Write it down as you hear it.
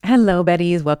Hello,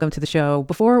 Betties. Welcome to the show.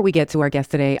 Before we get to our guest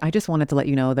today, I just wanted to let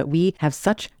you know that we have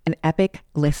such an epic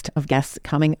list of guests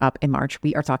coming up in March.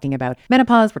 We are talking about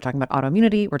menopause, we're talking about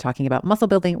autoimmunity, we're talking about muscle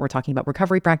building, we're talking about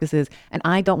recovery practices, and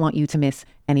I don't want you to miss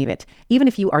any of it. Even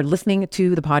if you are listening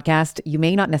to the podcast, you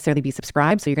may not necessarily be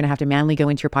subscribed, so you're going to have to manually go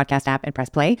into your podcast app and press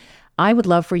play. I would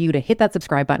love for you to hit that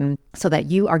subscribe button so that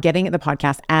you are getting the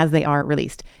podcast as they are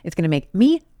released. It's going to make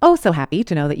me so happy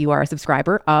to know that you are a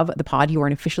subscriber of the pod. You are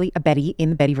officially a Betty in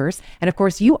the Bettyverse. And of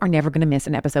course, you are never going to miss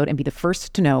an episode and be the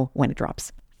first to know when it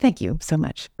drops. Thank you so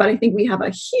much. But I think we have a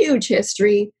huge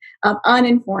history of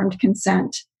uninformed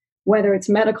consent, whether it's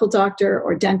medical doctor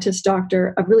or dentist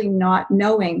doctor, of really not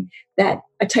knowing that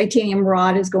a titanium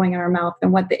rod is going in our mouth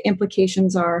and what the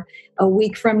implications are a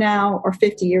week from now or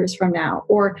 50 years from now,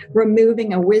 or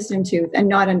removing a wisdom tooth and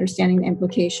not understanding the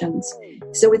implications.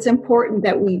 So it's important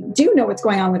that we do know what's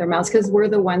going on with our mouths, because we're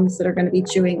the ones that are going to be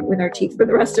chewing with our teeth for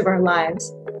the rest of our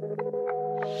lives.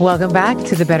 Welcome back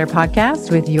to the Better Podcast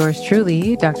with yours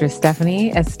truly, Dr.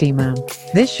 Stephanie Estima.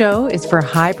 This show is for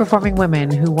high-performing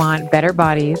women who want better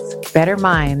bodies, better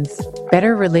minds,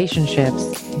 better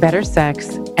relationships, better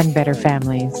sex, and better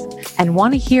families, and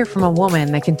want to hear from a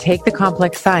woman that can take the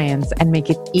complex science and make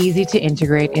it easy to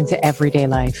integrate into everyday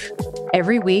life.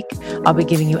 Every week, I'll be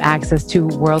giving you access to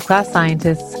world-class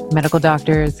scientists, medical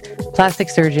doctors, plastic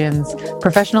surgeons,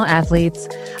 professional athletes,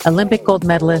 Olympic gold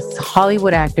medalists,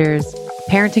 Hollywood actors,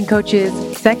 parenting coaches,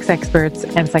 sex experts,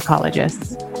 and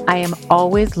psychologists. I am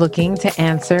always looking to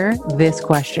answer this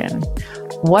question.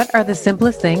 What are the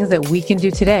simplest things that we can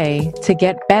do today to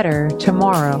get better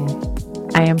tomorrow?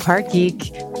 I am part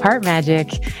geek, part magic,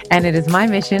 and it is my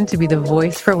mission to be the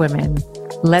voice for women.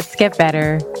 Let's get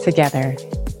better together.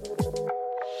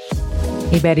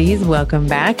 Hey, Betties, welcome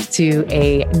back to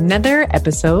another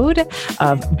episode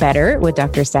of Better with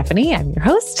Dr. Stephanie. I'm your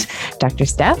host, Dr.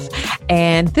 Steph.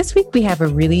 And this week we have a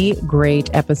really great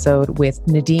episode with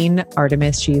Nadine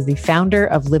Artemis. She is the founder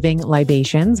of Living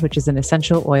Libations, which is an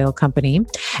essential oil company.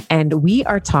 And we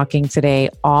are talking today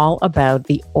all about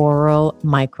the oral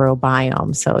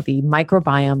microbiome. So the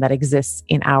microbiome that exists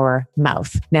in our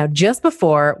mouth. Now, just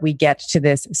before we get to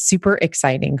this super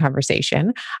exciting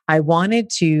conversation, I wanted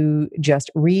to just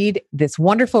read this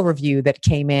wonderful review that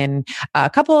came in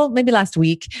maybe last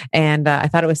week. And I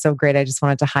thought it was so great. I just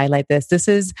wanted to highlight this. This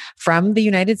is from the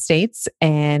United States,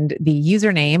 and the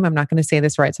username, I'm not going to say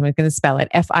this right, so I'm going to spell it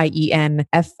FIENFLAHCU.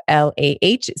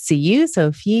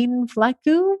 So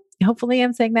Fienflaku. Hopefully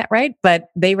I'm saying that right, but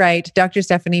they write, Dr.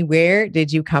 Stephanie, where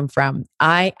did you come from?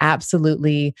 I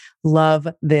absolutely love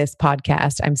this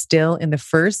podcast. I'm still in the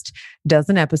first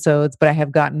dozen episodes, but I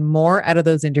have gotten more out of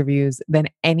those interviews than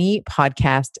any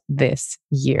podcast this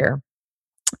year.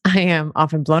 I am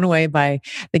often blown away by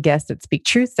the guests that speak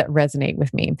truths that resonate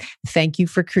with me. Thank you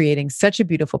for creating such a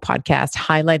beautiful podcast,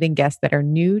 highlighting guests that are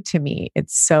new to me.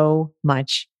 It's so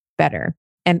much better.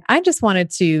 And I just wanted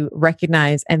to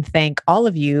recognize and thank all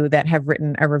of you that have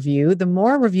written a review. The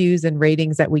more reviews and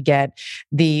ratings that we get,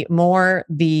 the more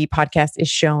the podcast is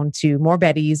shown to more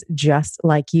Bettys just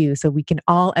like you. So we can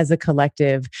all as a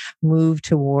collective move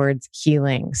towards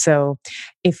healing. So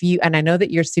if you, and I know that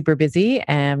you're super busy,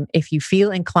 if you feel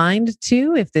inclined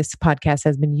to, if this podcast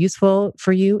has been useful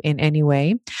for you in any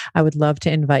way, I would love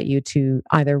to invite you to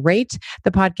either rate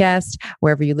the podcast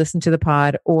wherever you listen to the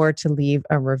pod or to leave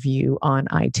a review on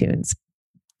iTunes.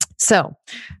 So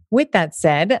with that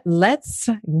said, let's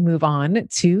move on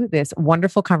to this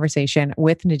wonderful conversation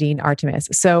with Nadine Artemis.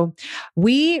 So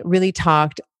we really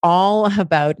talked all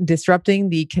about disrupting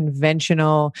the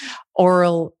conventional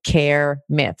oral care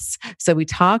myths. So we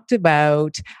talked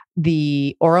about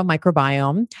the oral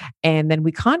microbiome, and then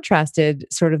we contrasted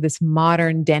sort of this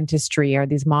modern dentistry or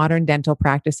these modern dental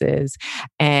practices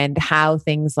and how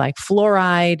things like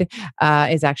fluoride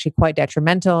is actually quite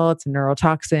detrimental. It's a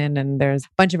neurotoxin, and there's a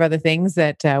bunch of other things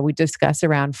that we discuss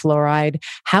around fluoride,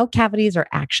 how cavities are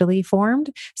actually formed.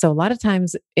 So a lot of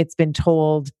times it's been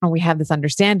told, or we have this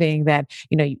understanding that,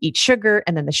 you eat sugar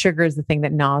and then the sugar is the thing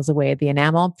that gnaws away at the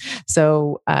enamel.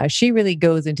 So she really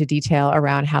goes into detail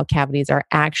around how cavities are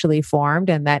actually formed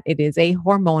and that it is a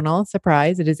hormonal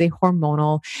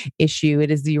issue.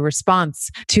 It is the response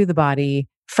to the body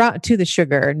to the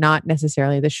sugar, not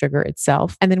necessarily the sugar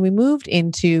itself. And then we moved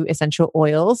into essential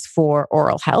oils for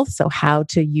oral health. So how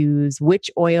to use which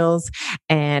oils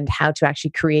and how to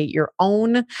actually create your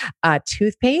own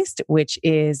toothpaste, which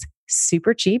is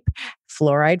super cheap,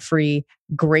 fluoride free,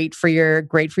 great for your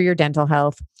dental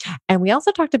health. And we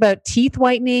also talked about teeth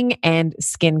whitening and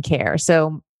skincare.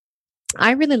 So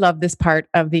I really love this part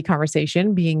of the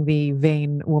conversation, being the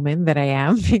vain woman that I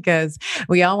am, because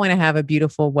we all want to have a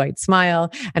beautiful white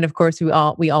smile, and of course, we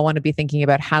all want to be thinking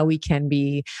about how we can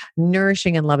be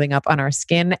nourishing and loving up on our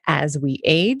skin as we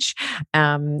age.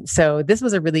 So this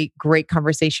was a really great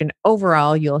conversation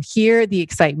overall. You'll hear the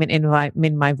excitement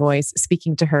in my voice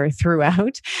speaking to her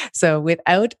throughout. So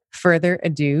without further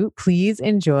ado, please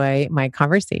enjoy my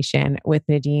conversation with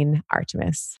Nadine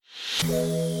Artemis.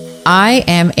 I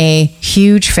am a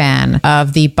huge fan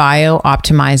of the Bio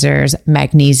Optimizer's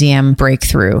Magnesium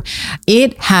Breakthrough.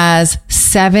 It has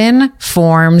 7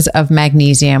 forms of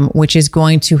magnesium, which is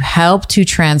going to help to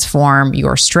transform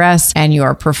your stress and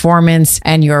your performance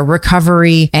and your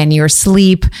recovery and your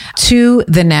sleep to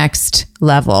the next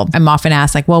level. I'm often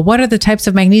asked, like, well, what are the types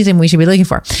of magnesium we should be looking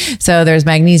for? So there's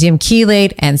magnesium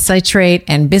chelate and citrate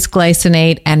and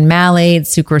bisglycinate and malate,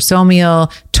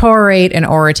 sucrosomial, taurate, and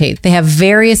orotate. They have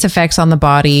various effects on the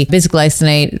body.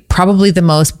 Bisglycinate, probably the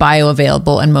most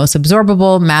bioavailable and most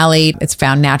absorbable. Malate, it's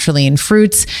found naturally in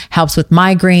fruits, helps with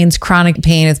migraines. Chronic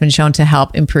pain has been shown to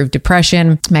help improve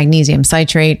depression. Magnesium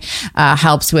citrate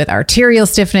helps with arterial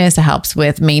stiffness. It helps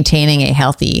with maintaining a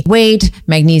healthy weight.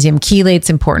 Magnesium chelate's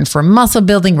important for muscle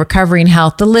building, recovery, and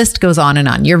health. The list goes on and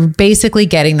on. You're basically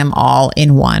getting them all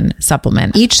in one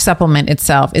supplement. Each supplement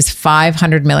itself is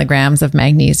 500 milligrams of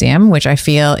magnesium, which I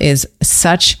feel is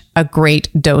such a great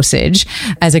dosage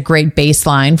as a great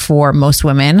baseline for most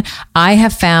women. I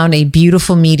have found a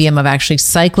beautiful medium of actually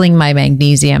cycling my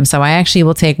magnesium. So I actually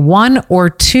will take 1 or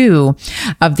 2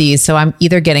 of these. So I'm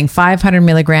either getting 500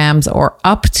 milligrams or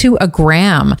up to a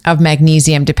gram of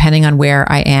magnesium, depending on where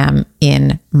I am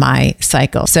in my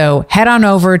cycle. So head on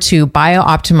over to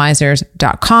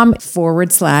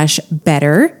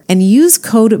biooptimizers.com/better and use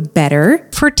code BETTER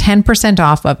for 10%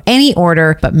 off of any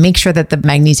order, but make sure that the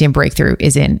Magnesium Breakthrough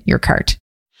is in your cart.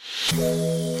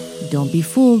 Don't be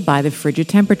fooled by the frigid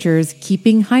temperatures.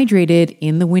 Keeping hydrated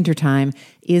in the wintertime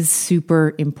is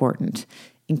super important.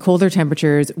 In colder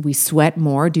temperatures, we sweat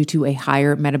more due to a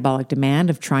higher metabolic demand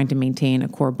of trying to maintain a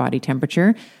core body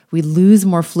temperature. We lose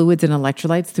more fluids and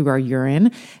electrolytes through our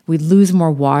urine. We lose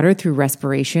more water through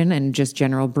respiration and just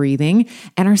general breathing.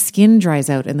 And our skin dries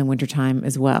out in the wintertime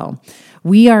as well.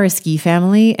 We are a ski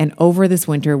family, and over this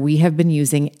winter, we have been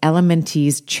using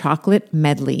Elementi's chocolate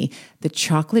medley. The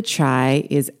chocolate chai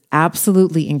is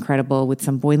absolutely incredible with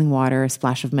some boiling water, a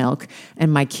splash of milk,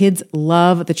 and my kids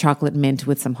love the chocolate mint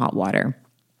with some hot water.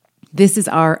 This is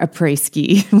our après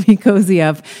ski. We cozy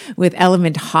up with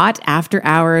Element hot after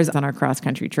hours on our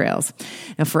cross-country trails.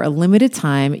 Now, for a limited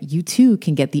time, you too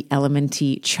can get the Element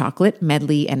Tea chocolate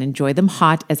medley and enjoy them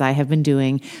hot, as I have been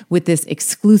doing, with this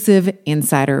exclusive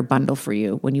insider bundle for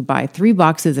you. When you buy 3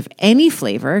 boxes of any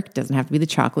flavor, it doesn't have to be the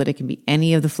chocolate, it can be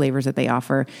any of the flavors that they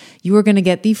offer, you are going to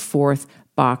get the 4th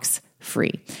box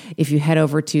free. If you head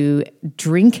over to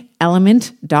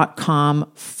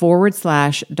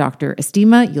drinkelement.com/Dr.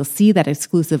 Estima, you'll see that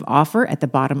exclusive offer at the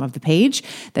bottom of the page.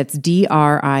 That's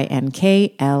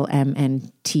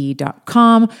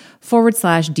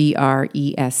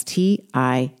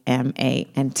drinklmnt.com/DRESTIMA.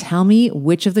 And tell me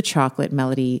which of the chocolate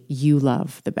melody you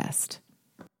love the best.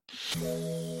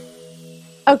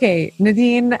 Okay,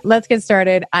 Nadine, let's get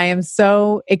started. I am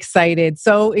so excited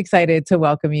to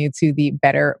welcome you to the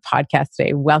Better podcast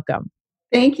today. Welcome.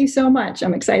 Thank you so much.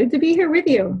 I'm excited to be here with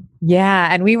you.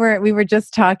 Yeah, and we were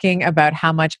just talking about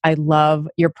how much I love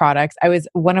your products.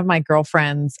 One of my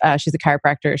girlfriends, she's a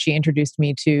chiropractor. She introduced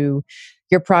me to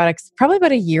your products probably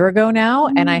about a year ago now,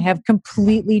 and I have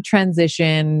completely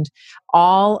transitioned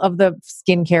all of the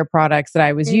skincare products that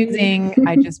I was using.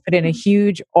 I just put in a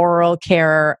huge oral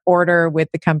care order with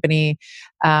the company,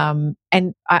 and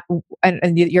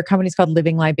your company's called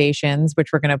Living Libations,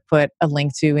 which we're going to put a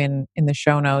link to in the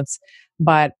show notes.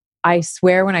 But I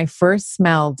swear, when I first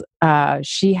smelled,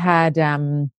 she had, I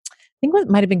think it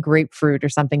might have been grapefruit or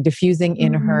something diffusing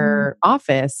in her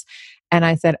office. And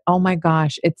I said, oh my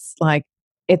gosh, it's like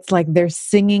they're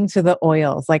singing to the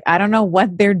oils. Like, I don't know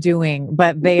what they're doing,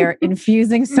 but they are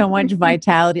infusing so much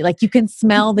vitality. Like, you can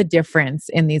smell the difference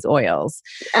in these oils.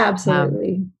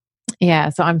 Absolutely. Yeah.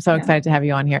 So I'm so excited to have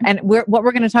you on here. And what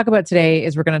we're going to talk about today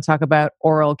is we're going to talk about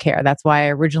oral care. That's why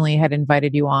I originally had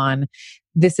invited you on.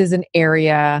 This is an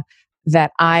area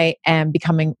that I am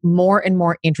becoming more and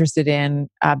more interested in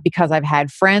because I've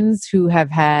had friends who have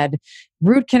had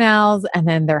root canals and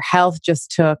then their health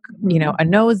just took, a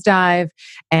nosedive.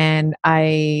 And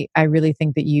I really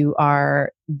think that you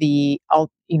are an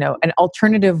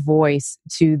alternative voice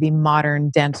to the modern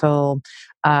dental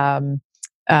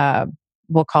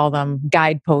we'll call them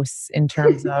guideposts in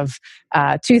terms of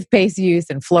toothpaste use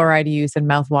and fluoride use and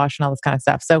mouthwash and all this kind of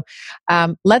stuff. So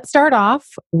let's start off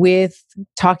with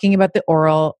talking about the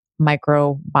oral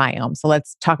microbiome. So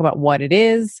let's talk about what it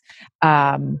is,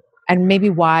 and maybe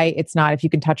why it's not, if you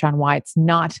can touch on why it's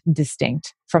not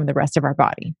distinct from the rest of our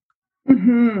body.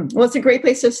 Mm-hmm. Well, it's a great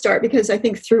place to start, because I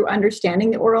think through understanding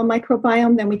the oral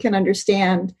microbiome, then we can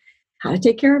understand how to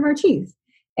take care of our teeth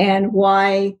and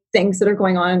why things that are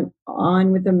going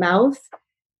on with the mouth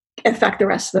affect the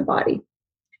rest of the body.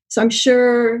 So I'm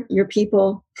sure your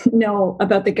people know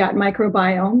about the gut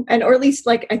microbiome, and or at least,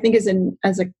 like, I think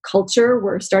as a culture,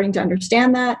 we're starting to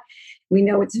understand that. We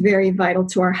know it's very vital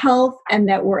to our health, and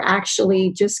that we're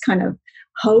actually just kind of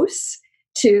hosts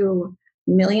to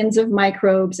millions of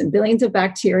microbes and billions of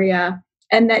bacteria,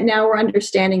 and that now we're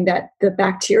understanding that the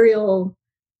bacterial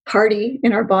party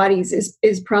in our bodies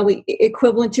is probably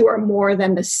equivalent to or more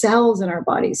than the cells in our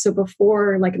bodies. So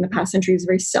before, like in the past century, it was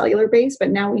very cellular based, but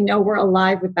now we know we're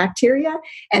alive with bacteria,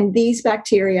 and these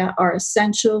bacteria are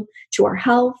essential to our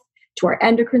health, to our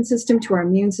endocrine system, to our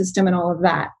immune system, and all of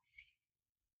that.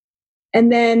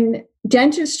 And then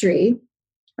dentistry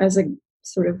as a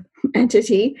sort of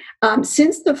entity,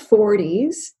 since the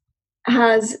 40s,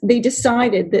 they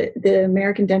decided that the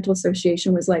American Dental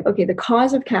Association was like, okay, the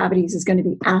cause of cavities is going to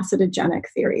be acidogenic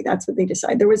theory. That's what they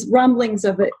decided. There was rumblings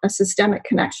of a systemic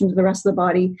connection to the rest of the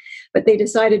body, but they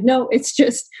decided, no, it's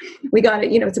just, we got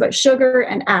it, it's about sugar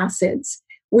and acids,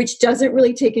 which doesn't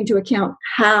really take into account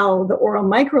how the oral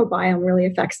microbiome really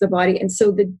affects the body. And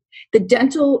so the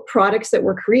dental products that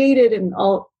were created and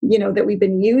all, that we've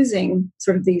been using,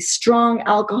 sort of these strong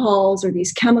alcohols or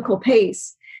these chemical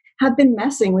pastes, have been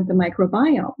messing with the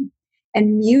microbiome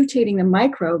and mutating the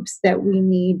microbes that we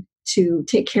need to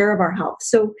take care of our health.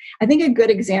 So I think a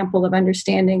good example of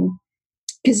understanding,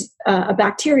 because a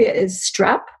bacteria is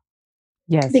strep.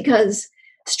 Yes. Because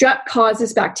strep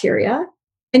causes bacteria,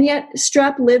 and yet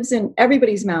strep lives in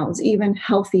everybody's mouths, even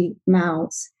healthy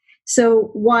mouths. So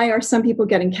why are some people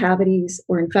getting cavities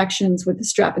or infections with the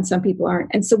strep and some people aren't?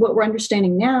 And so what we're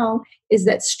understanding now is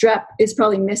that strep is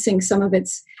probably missing some of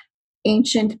its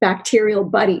ancient bacterial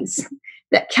buddies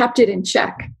that kept it in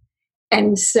check.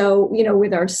 And so,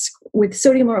 with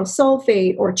sodium lauryl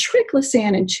sulfate or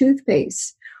triclosan in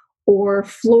toothpaste, or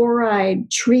fluoride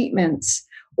treatments,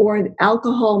 or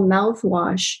alcohol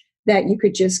mouthwash that you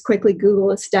could just quickly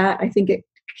Google a stat. I think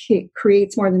it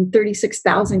creates more than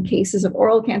 36,000 cases of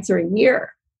oral cancer a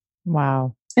year.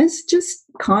 Wow. It's just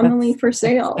commonly for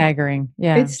sale. Staggering.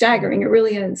 Yeah. It's staggering. It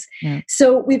really is. Yeah.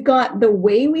 So we've got the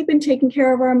way we've been taking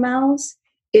care of our mouths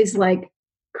is like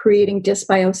creating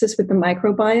dysbiosis with the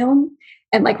microbiome.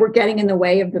 And like we're getting in the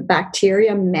way of the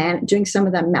bacteria doing some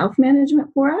of that mouth management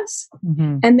for us.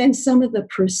 Mm-hmm. And then some of the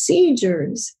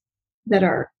procedures that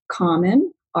are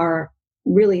common are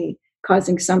really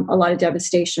causing a lot of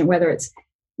devastation, whether it's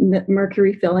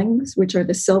mercury fillings, which are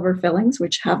the silver fillings,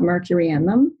 which have mercury in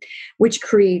them, which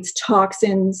creates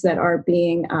toxins that are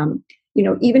being,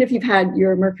 even if you've had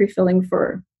your mercury filling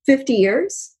for 50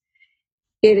 years,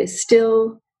 it is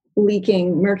still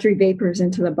leaking mercury vapors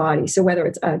into the body. So whether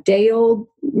it's a day-old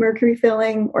mercury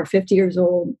filling or 50 years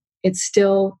old, it's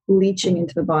still leaching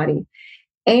into the body.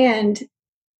 And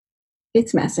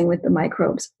it's messing with the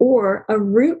microbes. Or a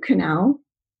root canal,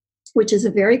 which is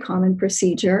a very common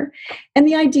procedure. And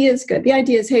the idea is good. The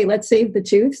idea is, hey, let's save the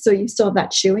tooth so you still have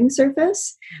that chewing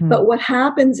surface. Mm-hmm. But what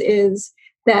happens is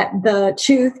that the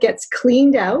tooth gets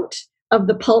cleaned out of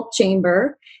the pulp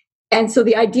chamber. And so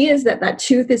the idea is that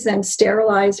tooth is then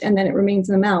sterilized and then it remains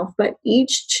in the mouth. But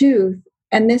each tooth,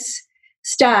 and this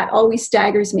stat always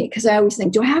staggers me because I always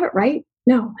think, do I have it right?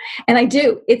 No. And I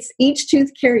do. It's each tooth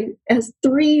has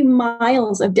 3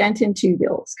 miles of dentin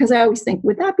tubules. Because I always think,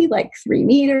 would that be like 3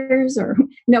 meters? Or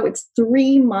no, it's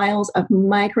 3 miles of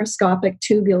microscopic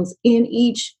tubules in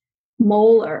each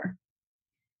molar.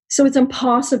 So it's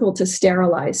impossible to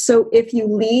sterilize. So if you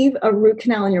leave a root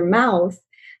canal in your mouth,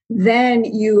 then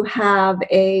you have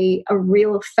a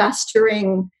real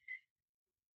festering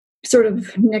sort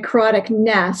of necrotic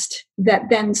nest that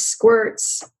then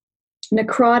squirts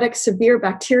necrotic severe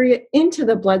bacteria into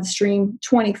the bloodstream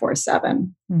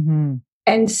 24/7. Mm-hmm.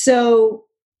 And so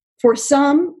for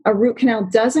some, a root canal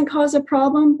doesn't cause a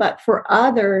problem, but for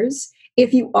others,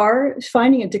 if you are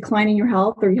finding a decline in your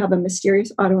health or you have a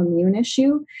mysterious autoimmune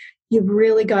issue, you've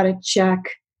really got to check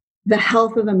the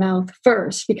health of the mouth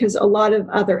first, because a lot of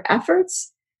other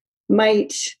efforts you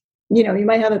might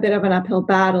have a bit of an uphill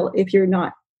battle if you're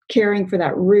not caring for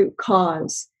that root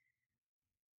cause.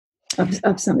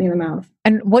 of something in the mouth.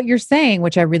 And what you're saying,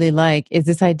 which I really like, is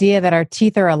this idea that our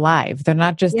teeth are alive. They're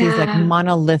not just these like Yeah.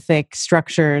 monolithic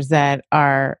structures that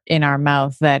are in our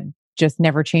mouth that just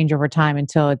never change over time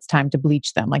until it's time to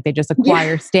bleach them. Like they just Yeah.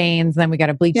 acquire stains, then we got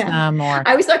to bleach Yeah. them or,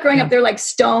 I always thought growing you up, know, they're like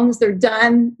stones, they're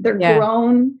done, they're yeah,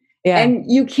 grown, yeah, and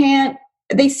you can't,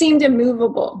 they seemed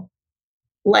immovable.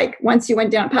 Like once you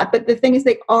went down a path, but the thing is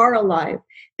they are alive.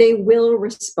 They will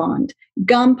respond.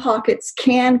 Gum pockets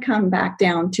can come back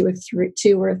down to a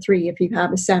 2 or a 3 if you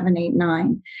have a 7, 8,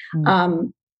 9.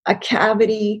 mm, A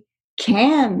cavity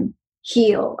can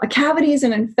heal. A cavity is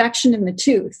an infection in the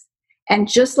tooth. And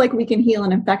just like we can heal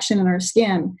an infection in our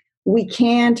skin, we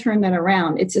can turn that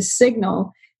around. It's a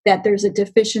signal that there's a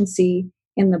deficiency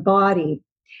in the body.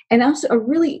 And also, a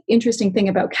really interesting thing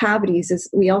about cavities is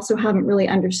we also haven't really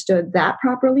understood that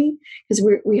properly because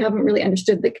we haven't really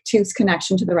understood the tooth's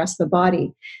connection to the rest of the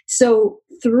body. So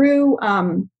through,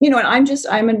 and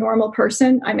I'm a normal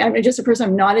person. I'm just a person.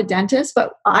 I'm not a dentist,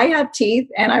 but I have teeth,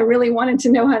 and I really wanted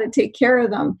to know how to take care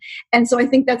of them. And so I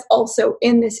think that's also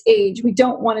in this age. We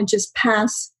don't want to just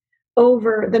pass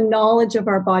over the knowledge of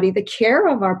our body, the care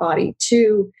of our body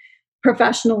to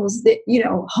professionals that,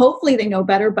 hopefully they know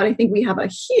better, but I think we have a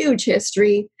huge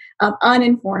history of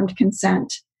uninformed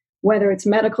consent, whether it's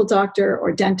medical doctor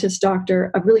or dentist doctor,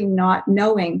 of really not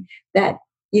knowing that,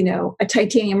 a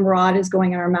titanium rod is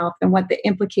going in our mouth and what the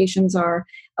implications are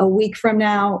a week from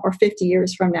now or 50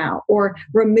 years from now, or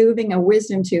removing a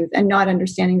wisdom tooth and not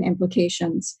understanding the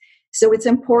implications. So it's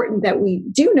important that we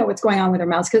do know what's going on with our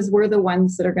mouths because we're the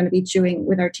ones that are going to be chewing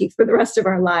with our teeth for the rest of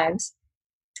our lives.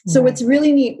 So right. what's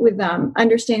really neat with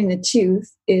understanding the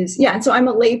tooth is, and so I'm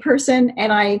a lay person,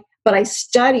 but I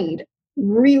studied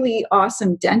really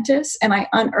awesome dentists, and I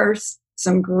unearthed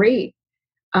some great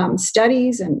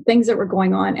studies and things that were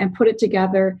going on, and put it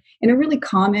together in a really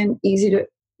common, easy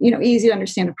to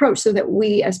understand approach, so that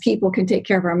we as people can take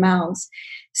care of our mouths.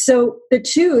 So the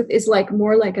tooth is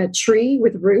more like a tree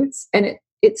with roots, and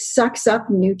it sucks up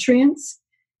nutrients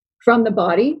from the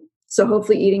body. So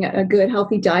hopefully eating a good,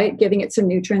 healthy diet, giving it some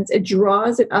nutrients, it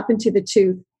draws it up into the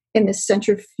tooth in this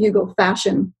centrifugal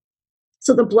fashion.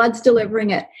 So the blood's delivering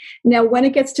it. Now, when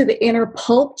it gets to the inner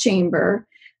pulp chamber,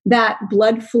 that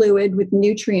blood fluid with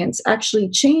nutrients actually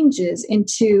changes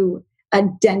into a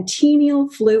dentinal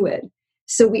fluid.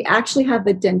 So we actually have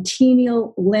the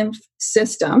dentinal lymph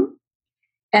system,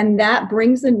 and that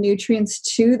brings the nutrients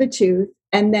to the tooth.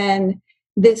 And then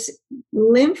this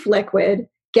lymph liquid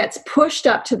gets pushed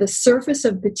up to the surface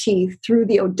of the teeth through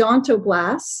the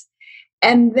odontoblasts.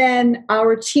 And then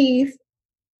our teeth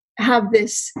have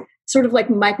this sort of like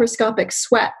microscopic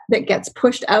sweat that gets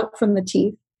pushed out from the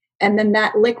teeth. And then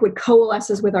that liquid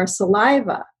coalesces with our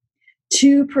saliva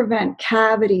to prevent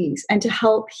cavities and to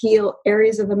help heal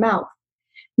areas of the mouth.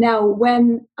 Now,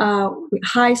 when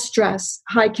high stress,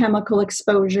 high chemical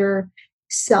exposure,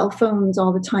 cell phones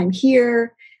all the time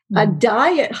here, a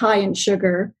diet high in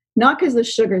sugar, not because the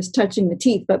sugar is touching the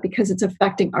teeth, but because it's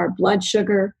affecting our blood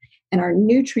sugar and our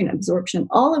nutrient absorption,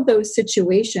 all of those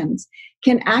situations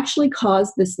can actually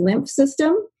cause this lymph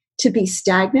system to be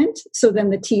stagnant. So then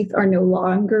the teeth are no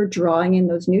longer drawing in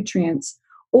those nutrients.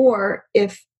 Or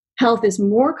if health is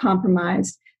more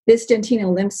compromised, this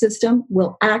dentinal lymph system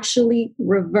will actually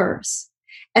reverse.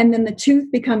 And then the tooth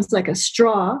becomes like a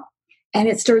straw, and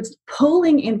it starts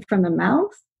pulling in from the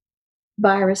mouth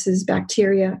viruses,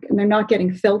 bacteria, and they're not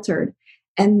getting filtered.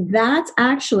 And that's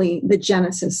actually the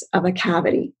genesis of a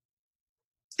cavity.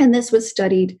 And this was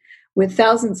studied with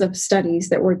thousands of studies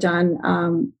that were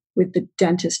done with the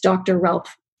dentist, Dr.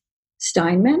 Ralph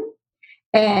Steinman.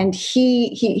 And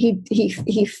he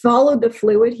followed the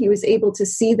fluid. He was able to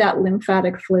see that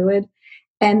lymphatic fluid.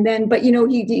 And then, but he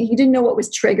didn't know what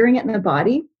was triggering it in the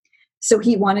body. So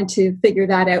he wanted to figure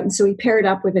that out. And so he paired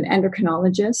up with an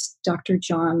endocrinologist, Dr.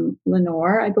 John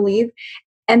Lenore, I believe.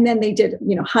 And then they did,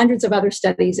 hundreds of other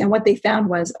studies. And what they found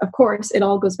was, of course, it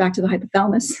all goes back to the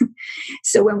hypothalamus.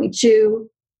 So when we chew,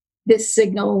 this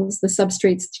signals the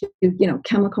substrates to,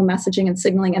 chemical messaging and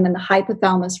signaling. And then the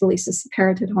hypothalamus releases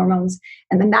parotid hormones.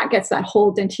 And then that gets that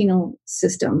whole dentinal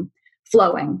system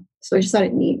flowing. So I just thought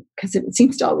it neat because it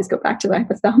seems to always go back to the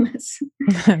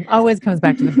hypothalamus. Always comes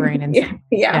back to the brain. And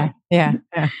Yeah.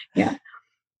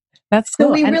 That's so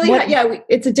cool. we really,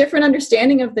 it's a different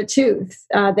understanding of the tooth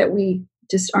that we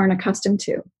just aren't accustomed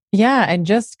to. Yeah. And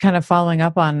just kind of following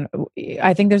up on,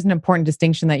 I think there's an important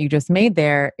distinction that you just made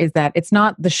there, is that it's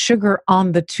not the sugar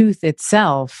on the tooth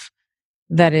itself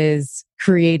that is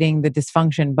creating the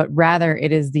dysfunction, but rather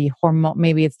it is the hormone,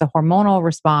 maybe it's the hormonal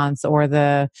response or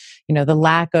the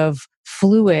lack of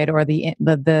fluid or the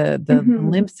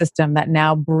lymph system that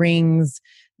now brings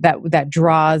that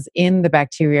draws in the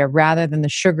bacteria rather than the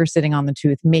sugar sitting on the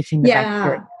tooth making the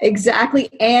bacteria. Exactly.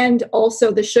 And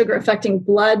also the sugar affecting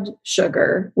blood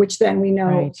sugar, which then we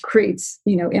know creates,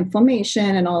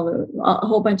 inflammation and a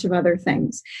whole bunch of other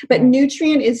things. But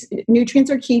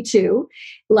nutrients are key too.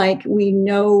 Like we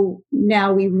know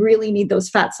now we really need those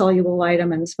fat soluble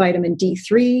vitamins, vitamin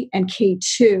D3 and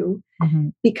K2,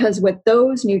 because what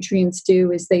those nutrients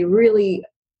do is they really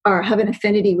have an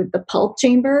affinity with the pulp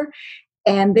chamber,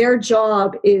 and their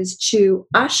job is to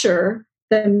usher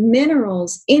the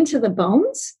minerals into the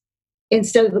bones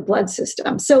instead of the blood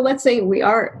system. So let's say we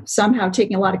are somehow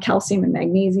taking a lot of calcium and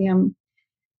magnesium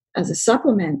as a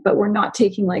supplement, but we're not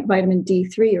taking like vitamin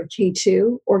D3 or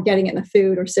K2 or getting it in the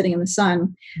food or sitting in the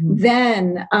sun,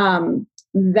 then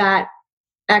that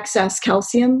excess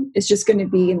calcium is just going to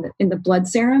be in the blood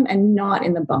serum and not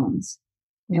in the bones.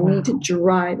 And we need to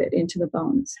drive it into the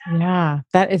bones. Yeah,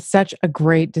 that is such a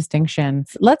great distinction.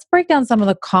 Let's break down some of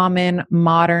the common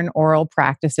modern oral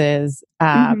practices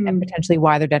and potentially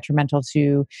why they're detrimental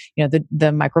to, the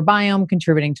microbiome,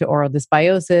 contributing to oral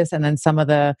dysbiosis, and then some of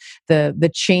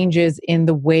the changes in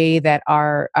the way that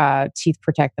our teeth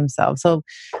protect themselves. So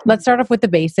let's start off with the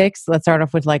basics. Let's start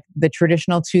off with like the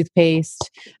traditional toothpaste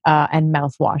and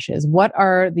mouthwashes. What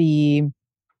are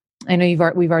I know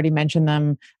we've already mentioned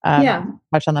them,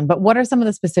 touched on them, but what are some of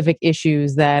the specific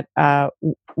issues that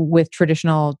with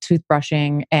traditional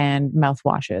toothbrushing and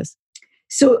mouthwashes?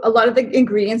 So a lot of the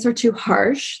ingredients are too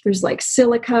harsh. There's like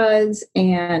silicas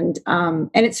and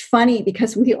it's funny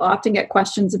because we often get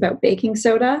questions about baking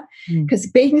soda, because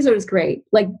baking soda is great.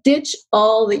 Like ditch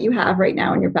all that you have right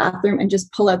now in your bathroom and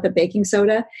just pull out the baking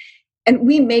soda. And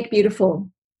we make beautiful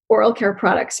oral care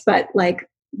products, but like,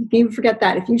 you can even forget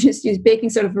that. If you just use baking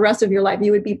soda for the rest of your life,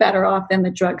 you would be better off than the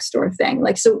drugstore thing.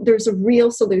 Like, so there's real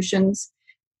solutions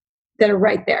that are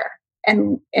right there.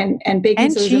 And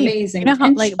baking soda is amazing.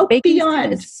 Baking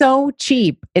soda is so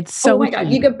cheap. It's so oh my God,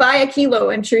 you could buy a kilo.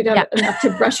 I'm sure you'd have enough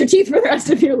to brush your teeth for the rest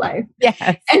of your life.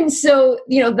 Yes. And so,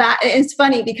 that it's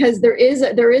funny because there is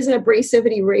an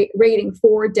abrasivity rating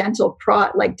for dental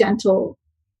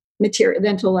material,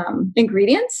 dental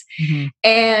ingredients.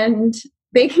 And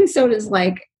baking soda is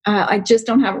like, I just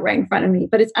don't have it right in front of me,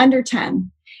 but it's under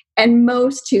 10. And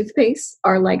most toothpastes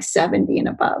are like 70 and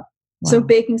above. Wow. So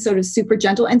baking soda is super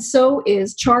gentle. And so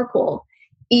is charcoal.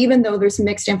 Even though there's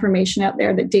mixed information out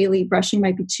there that daily brushing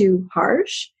might be too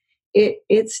harsh,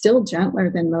 it's still gentler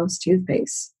than most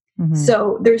toothpastes.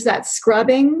 So there's that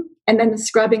scrubbing, and then the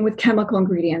scrubbing with chemical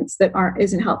ingredients that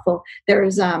isn't helpful.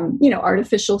 There's,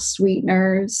 artificial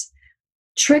sweeteners,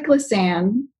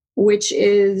 triclosan, which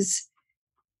is,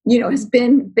 has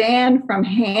been banned from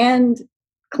hand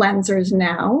cleansers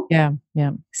now. Yeah.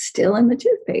 Still in the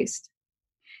toothpaste.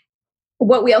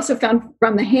 What we also found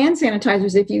from the hand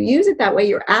sanitizers, if you use it that way,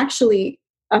 you're actually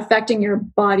affecting your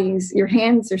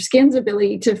hands, your skin's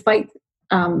ability to fight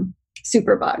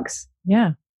superbugs.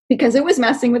 Yeah. Because it was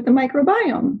messing with the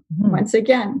microbiome once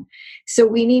again. So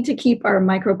we need to keep our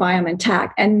microbiome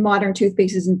intact, and modern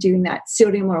toothpaste isn't doing that.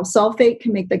 Sodium lauryl sulfate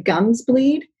can make the gums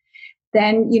bleed.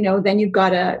 Then you've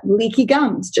got a leaky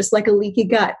gums, just like a leaky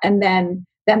gut. And then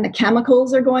the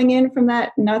chemicals are going in from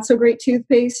that not so great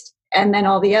toothpaste, and then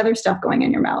all the other stuff going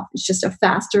in your mouth. It's just a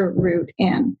faster route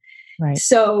in. Right.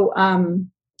 So,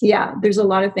 there's a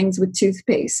lot of things with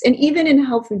toothpaste. And even in a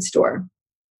health food store,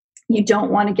 you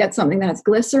don't want to get something that has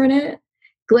glycerin in it.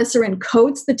 Glycerin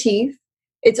coats the teeth.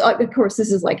 It's, of course,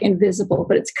 this is like invisible,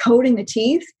 but it's coating the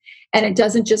teeth. And it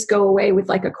doesn't just go away with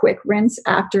like a quick rinse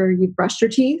after you've brushed your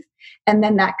teeth. And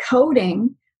then that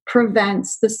coating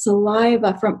prevents the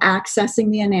saliva from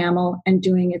accessing the enamel and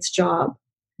doing its job.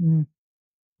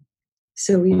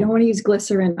 So we don't want to use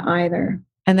glycerin either.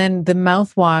 And then the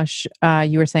mouthwash,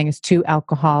 you were saying is too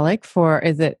alcoholic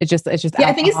it's just I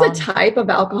think it's the type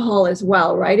of alcohol as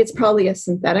well, right? It's probably a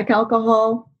synthetic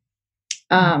alcohol.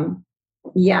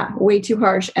 Way too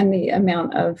harsh. And the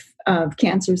amount of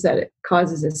cancers that it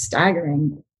causes is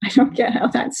staggering. I don't get how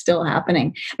that's still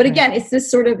happening. But again, it's this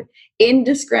sort of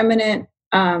indiscriminate,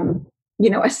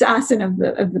 assassin of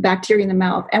the bacteria in the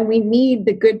mouth. And we need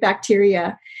the good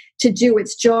bacteria to do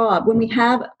its job. When we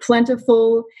have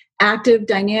plentiful, active,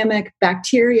 dynamic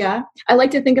bacteria, I like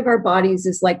to think of our bodies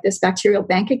as like this bacterial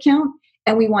bank account.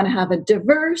 And we want to have a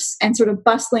diverse and sort of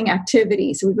bustling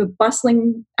activity. So we have a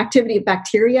bustling activity of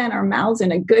bacteria in our mouths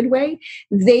in a good way.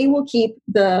 They will keep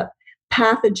the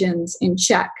pathogens in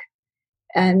check.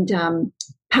 And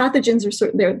pathogens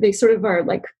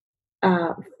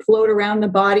float around the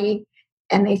body,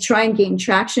 and they try and gain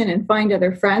traction and find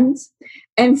other friends.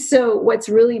 And so what's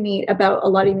really neat about a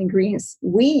lot of the ingredients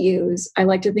we use, I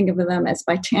like to think of them as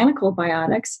botanical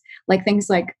biotics, like things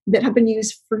like that have been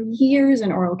used for years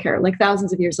in oral care, like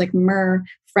thousands of years, like myrrh,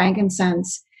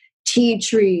 frankincense, tea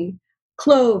tree,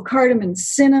 clove, cardamom,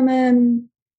 cinnamon,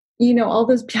 all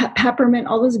those peppermint,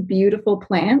 all those beautiful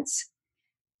plants.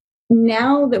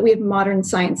 Now that we have modern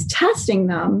science testing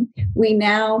them, we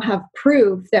now have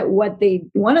proof that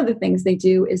one of the things they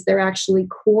do is they're actually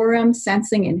quorum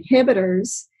sensing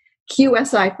inhibitors,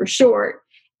 QSI for short.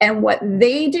 And what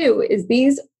they do is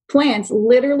these plants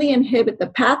literally inhibit the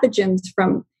pathogens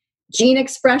from gene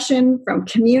expression, from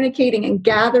communicating and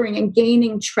gathering and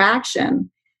gaining traction.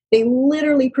 They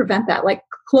literally prevent that. Like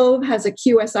clove has a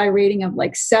QSI rating of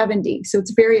like 70. So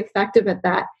it's very effective at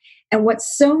that. And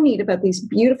what's so neat about these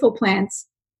beautiful plants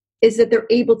is that they're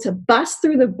able to bust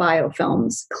through the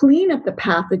biofilms, clean up the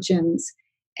pathogens,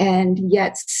 and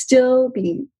yet still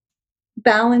be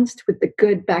balanced with the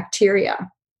good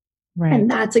bacteria. Right. And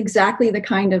that's exactly the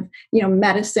kind of,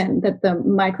 medicine that the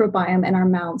microbiome in our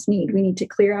mouths need. We need to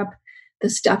clear up the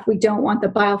stuff we don't want, the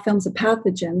biofilms of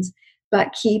pathogens,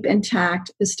 but keep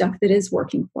intact the stuff that is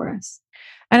working for us.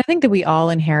 And I think that we all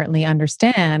inherently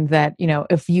understand that,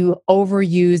 if you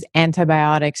overuse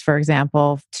antibiotics, for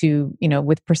example,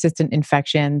 with persistent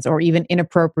infections or even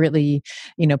inappropriately,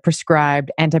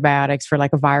 prescribed antibiotics for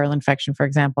like a viral infection, for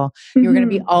example, you're going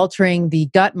to be altering the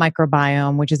gut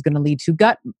microbiome, which is going to lead to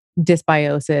gut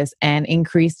dysbiosis and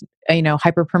increased,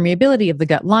 hyperpermeability of the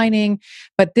gut lining.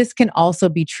 But this can also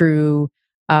be true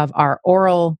of our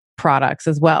oral products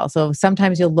as well. So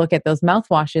sometimes you'll look at those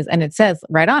mouthwashes and it says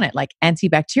right on it, like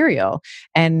antibacterial.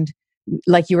 And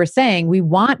like you were saying, we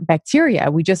want bacteria.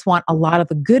 We just want a lot of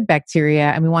the good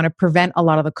bacteria, and we want to prevent a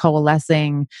lot of the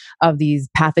coalescing of these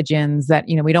pathogens that,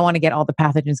 we don't want to get all the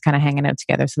pathogens kind of hanging out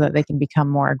together so that they can become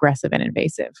more aggressive and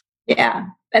invasive. Yeah.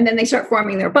 And then they start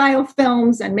forming their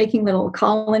biofilms and making little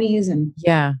colonies. And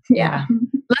yeah.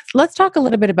 Let's talk a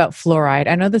little bit about fluoride.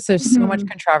 I know there's so much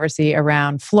controversy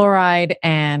around fluoride,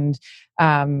 and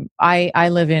I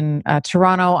live in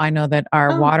Toronto. I know that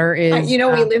our water is. We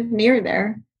live near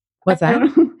there. What's that?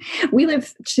 We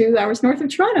live 2 hours north of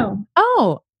Toronto.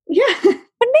 Oh, yeah. We're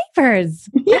neighbors.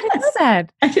 Yes. I didn't know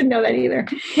that. I didn't know that either.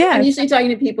 Yeah, I'm usually talking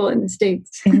to people in the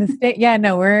States. Yeah,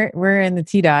 no, we're in the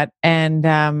T-Dot, and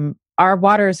our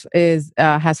water has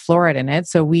fluoride in it.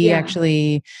 So we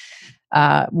actually.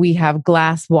 We have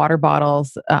glass water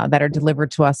bottles that are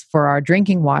delivered to us for our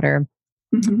drinking water.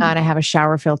 And I have a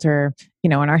shower filter,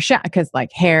 in our shower, because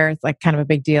like hair, it's like kind of a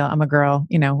big deal. I'm a girl,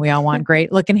 we all want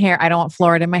great looking hair. I don't want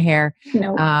fluoride in my hair.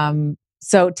 No.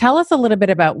 So tell us a little bit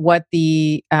about what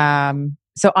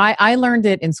so I learned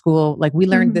it in school. Like we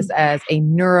learned this as a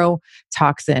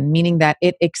neurotoxin, meaning that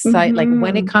it excites, like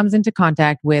when it comes into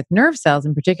contact with nerve cells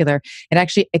in particular, it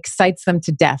actually excites them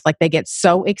to death. Like they get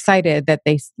so excited that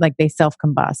they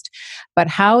self-combust. But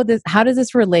how does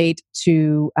this relate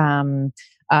to our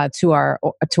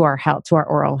health, to our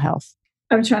oral health?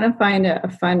 I'm trying to find a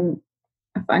fun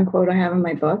quote I have in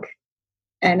my book,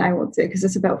 and I will say, because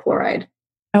it's about fluoride.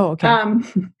 Oh, okay.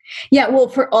 Yeah. Well,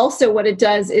 for also what it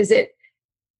does is it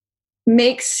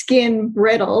makes skin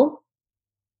brittle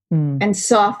and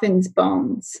softens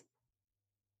bones.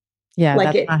 Yeah,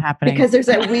 like that's not happening. Because there's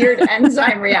that weird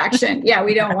enzyme reaction. Yeah,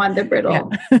 we don't want the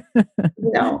brittle. Yeah.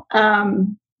 No.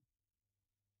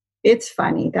 It's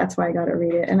funny. That's why I got to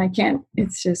read it. And I can't,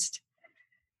 it's just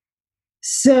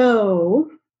so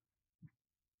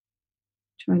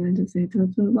trying not to say it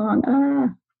too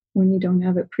long. When you don't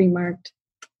have it pre-marked.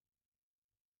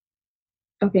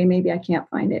 Okay, maybe I can't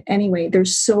find it. Anyway,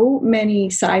 there's so many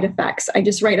side effects. I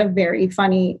just write a very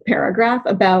funny paragraph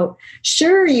about,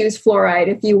 sure, use fluoride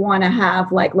if you want to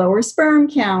have like lower sperm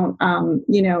count,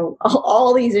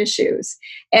 all these issues.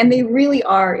 And they really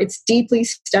are, it's deeply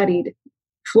studied.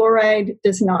 Fluoride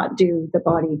does not do the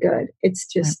body good. It's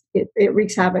just, it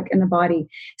wreaks havoc in the body.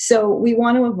 So we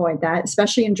want to avoid that,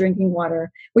 especially in drinking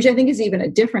water, which I think is even a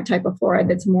different type of fluoride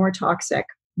that's more toxic.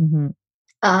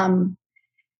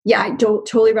 Yeah, I don't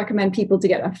totally recommend people to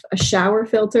get a shower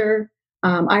filter.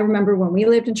 I remember when we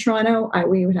lived in Toronto,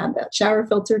 we would have that shower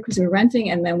filter because we were renting,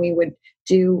 and then we would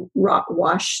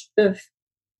wash the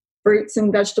fruits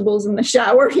and vegetables in the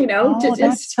shower,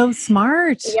 that's so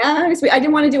smart. Yeah, I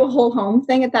didn't want to do a whole home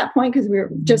thing at that point because we were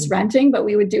just renting, but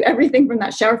we would do everything from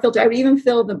that shower filter. I would even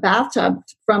fill the bathtub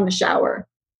from the shower.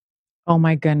 Oh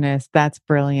my goodness, that's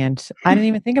brilliant. I didn't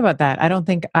even think about that. I don't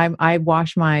think I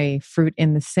wash my fruit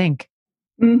in the sink.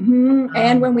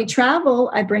 And when we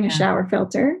travel, I bring a shower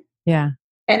filter. Yeah.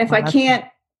 And if I can't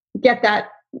get that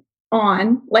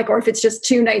on, or if it's just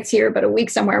 2 nights here, but a week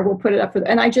somewhere, we'll put it up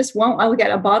and I just won't. I'll get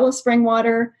a bottle of spring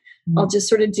water. I'll just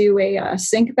sort of do a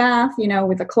sink bath,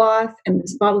 with a cloth and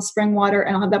this bottle of spring water.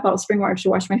 And I'll have that bottle of spring water to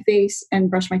wash my face and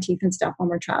brush my teeth and stuff when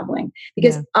we're traveling,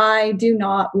 because I do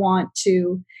not want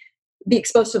to be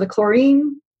exposed to the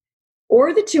chlorine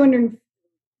or the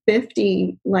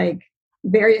 250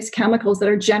 various chemicals that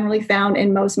are generally found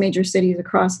in most major cities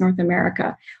across North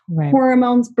America. Right.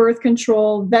 Hormones, birth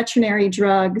control, veterinary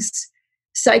drugs,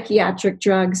 psychiatric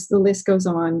drugs, the list goes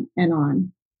on and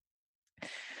on.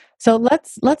 So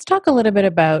let's talk a little bit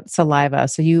about saliva.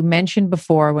 So you mentioned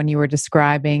before when you were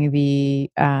describing the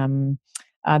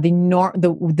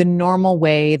normal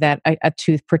way that a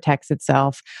tooth protects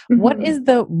itself. Mm-hmm.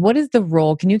 What is the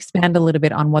role? Can you expand a little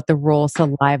bit on what the role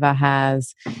saliva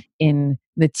has in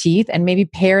the teeth, and maybe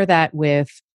pair that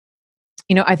with,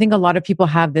 I think a lot of people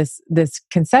have this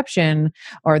conception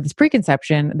or this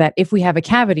preconception that if we have a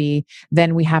cavity,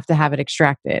 then we have to have it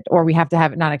extracted, or we have to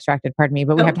have it not extracted, pardon me,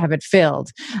 but we have to have it filled.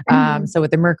 Mm-hmm. So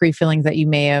with the mercury fillings that you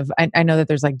may have, I know that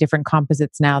there's different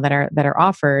composites now that are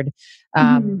offered,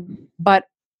 but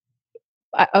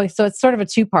so it's sort of a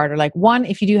two-parter. One,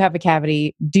 if you do have a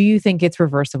cavity, do you think it's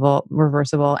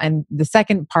reversible? And the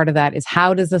second part of that is,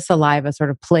 how does the saliva sort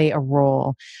of play a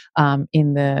role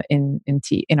in our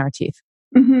teeth?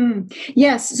 Mm-hmm.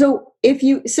 Yes. So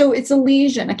it's a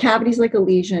lesion. A cavity is like a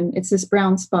lesion. It's this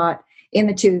brown spot in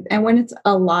the tooth, and when it's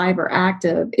alive or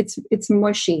active, it's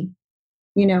mushy.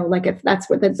 If that's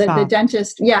what the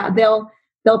dentist,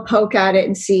 they'll poke at it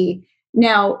and see.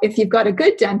 Now, if you've got a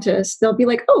good dentist, they'll be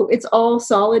like, "Oh, it's all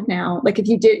solid now."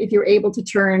 If you're able to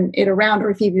turn it around, or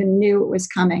if you even knew it was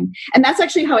coming. And that's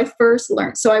actually how I first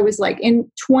learned. So I was in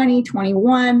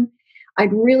 2021,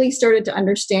 I'd really started to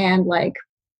understand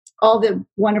all the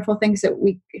wonderful things that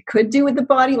we could do with the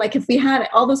body. If we had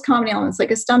all those common elements,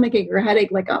 like a stomach ache or a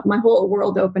headache, my whole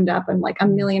world opened up, and a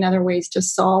million other ways to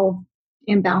solve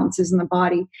imbalances in the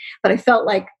body. But I felt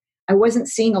like I wasn't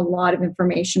seeing a lot of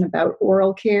information about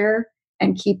oral care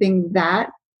and keeping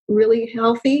that really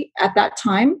healthy at that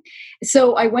time.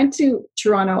 So I went to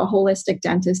Toronto, a holistic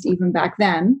dentist, even back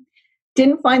then.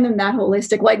 Didn't find them that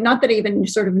holistic. Not that I even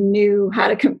sort of knew how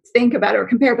to think about it or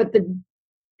compare, but the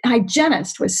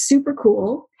hygienist was super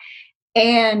cool.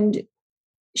 And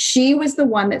she was the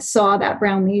one that saw that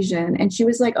brown lesion. And she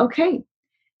was like, "Okay,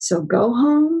 so go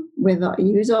home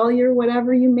use all your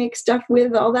whatever you make stuff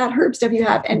with, all that herb stuff you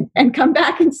have, and come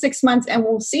back in 6 months and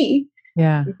we'll see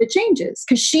if it changes."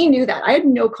 Because she knew that. I had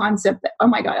no concept that, oh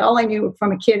my God, all I knew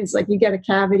from a kid is you get a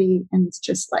cavity and it's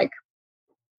just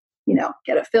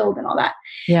get it filled and all that.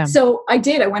 Yeah. So I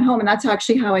did. I went home, and that's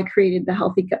actually how I created the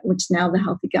Healthy Gum, which now the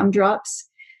Healthy Gum Drops.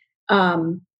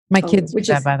 My kids do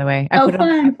that, by the way.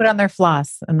 I put on their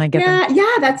floss and I get them.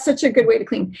 Yeah, that's such a good way to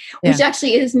clean. Which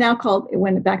actually is now called,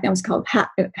 when back then it was called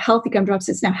Healthy Gum Drops.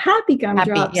 It's now Happy Gum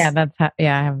Drops. Yeah,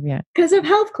 I have. Because of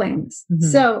health claims. Mm-hmm.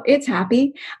 So it's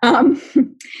happy. And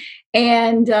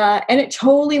it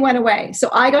totally went away. So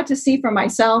I got to see for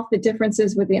myself the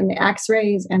differences within the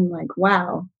x-rays, and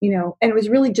wow, and it was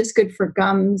really just good for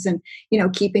gums and,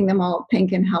 keeping them all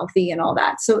pink and healthy and all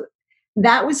that. So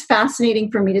that was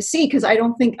fascinating for me to see, because I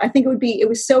think it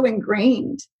was so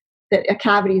ingrained that a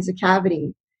cavity is a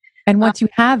cavity. And once you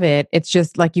have it, it's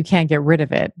just you can't get rid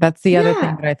of it. That's the other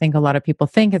thing that I think a lot of people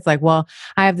think. It's well,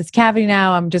 I have this cavity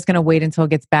now, I'm just going to wait until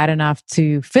it gets bad enough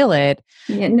to fill it.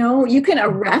 Yeah, no, you can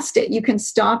arrest it. You can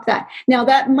stop that. Now,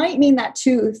 that might mean that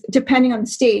tooth, depending on the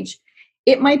stage,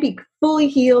 it might be fully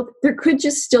healed. There could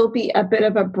just still be a bit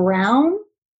of a brown,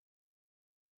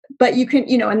 but you can,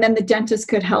 and then the dentist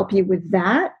could help you with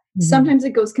that. Mm-hmm. Sometimes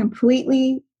it goes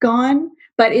completely gone,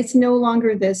 but it's no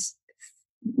longer this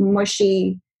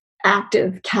mushy,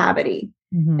 active cavity.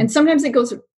 Mm-hmm. And sometimes it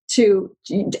goes to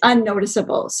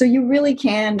unnoticeable. So you really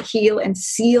can heal and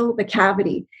seal the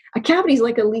cavity. A cavity is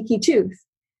like a leaky tooth.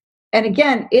 And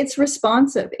again, it's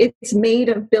responsive. It's made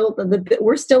of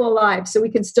we're still alive. So we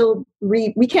can still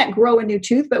we can't grow a new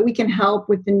tooth, but we can help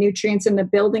with the nutrients and the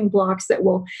building blocks that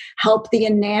will help the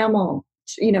enamel,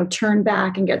 turn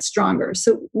back and get stronger.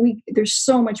 So there's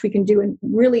so much we can do. And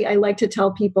really, I like to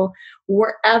tell people,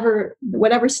 whatever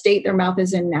state their mouth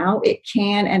is in now, it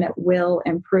can and it will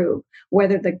improve.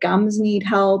 Whether the gums need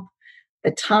help,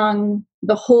 the tongue,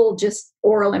 the whole just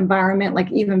oral environment,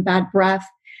 even bad breath,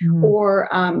 or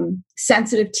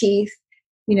sensitive teeth.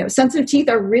 Sensitive teeth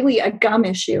are really a gum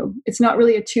issue. It's not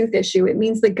really a tooth issue. It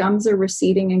means the gums are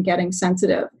receding and getting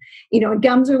sensitive. And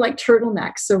gums are like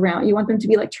turtlenecks around. You want them to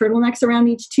be like turtlenecks around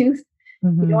each tooth.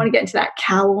 Mm-hmm. You don't want to get into that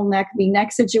cowl neck,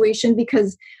 V-neck situation,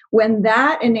 because when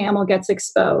that enamel gets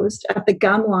exposed at the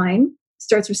gum line,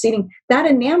 starts receding, that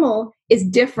enamel is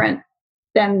different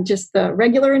than just the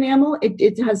regular enamel.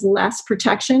 It has less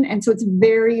protection. And so it's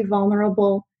very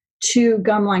vulnerable to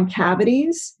gum line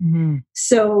cavities. Mm-hmm.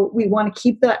 So we want to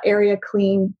keep that area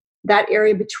clean. That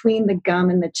area between the gum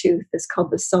and the tooth is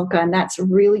called the sulca, and that's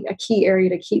really a key area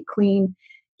to keep clean,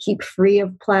 keep free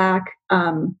of plaque.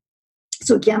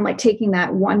 So again, like taking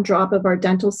that one drop of our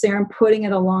dental serum, putting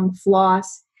it along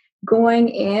floss, going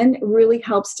in really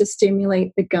helps to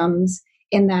stimulate the gums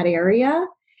in that area.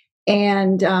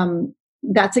 And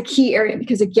that's a key area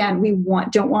because, again, we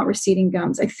don't want receding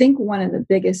gums. I think one of the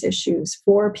biggest issues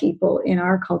for people in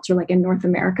our culture, like in North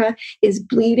America, is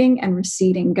bleeding and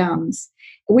receding gums,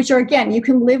 which are, again, you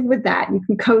can live with that. You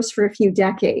can coast for a few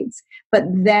decades, but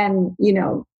then,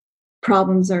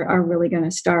 problems are really going to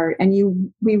start. And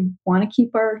we want to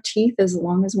keep our teeth as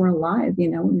long as we're alive,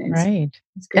 Right.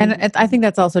 And I think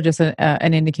that's also just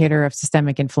an indicator of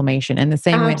systemic inflammation. In the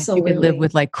same way that you could live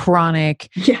with like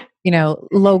chronic,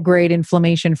 low grade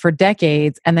inflammation for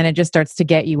decades, and then it just starts to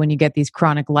get you when you get these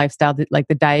chronic lifestyle, like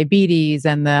the diabetes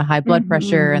and the high blood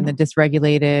pressure and the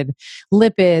dysregulated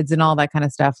lipids and all that kind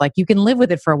of stuff. Like you can live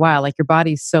with it for a while. Like your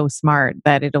body's so smart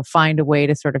that it'll find a way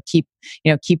to sort of keep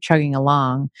chugging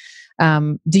along.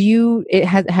 Have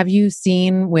you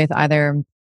seen with either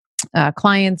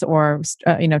clients or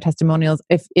testimonials,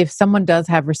 if someone does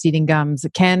have receding gums,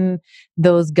 can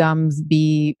those gums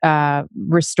be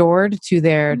restored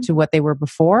to what they were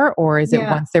before, or is it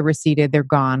once they're receded they're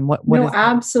gone? No,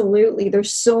 absolutely.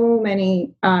 There's so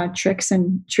many tricks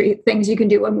and things you can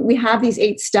do. We have these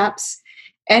 8 steps.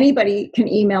 Anybody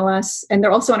can email us, and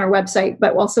they're also on our website.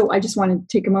 But also, I just want to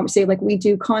take a moment to say, like, we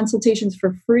do consultations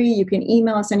for free. You can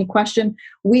email us any question.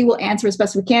 We will answer as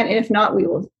best we can. And if not, we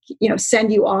will,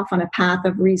 send you off on a path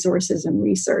of resources and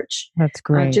research. That's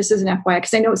great. Just as an FYI,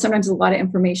 because I know sometimes there's a lot of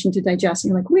information to digest. And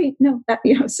you're like, wait, no, that,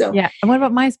 so. Yeah. And what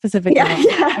about my specific?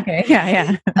 Yeah. Okay.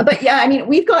 Yeah. But yeah, I mean,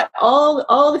 we've got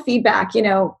all the feedback,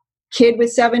 kid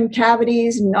with 7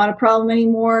 cavities, not a problem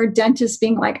anymore. Dentists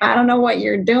being like, I don't know what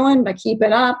you're doing, but keep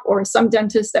it up. Or some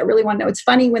dentists that really want to know. It's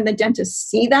funny when the dentists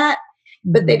see that,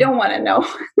 but they don't want to know.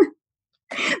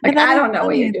 Like, I don't know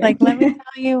what you're doing. Like, let me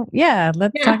tell you. Yeah.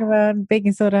 Let's talk about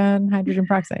baking soda and hydrogen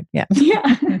peroxide. Yeah.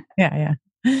 Yeah.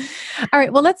 All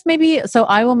right. Well, so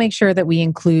I will make sure that we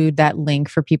include that link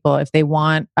for people if they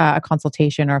want a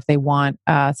consultation or if they want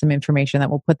some information, that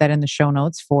we'll put that in the show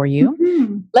notes for you.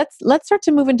 Mm-hmm. Let's start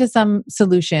to move into some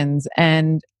solutions.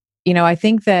 And, I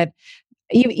think that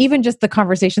even just the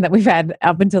conversation that we've had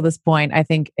up until this point, I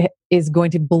think is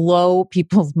going to blow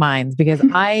people's minds, because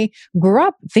I grew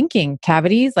up thinking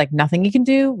cavities, like nothing you can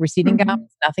do, receding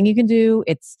gums, nothing you can do.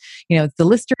 It's, it's the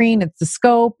Listerine, it's the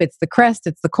Scope, it's the Crest,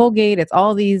 it's the Colgate, it's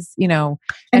all these,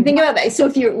 And think about that. So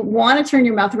if you want to turn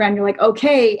your mouth around, you're like,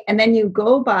 okay. And then you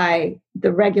go by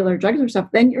the regular drugs or stuff,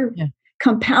 then you're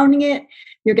compounding it.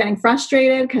 You're getting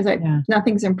frustrated because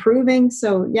nothing's improving.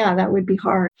 So that would be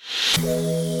hard.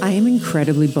 I am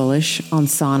incredibly bullish on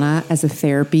sauna as a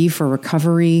therapy for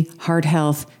recovery, heart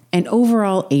health, and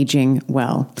overall aging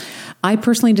well. I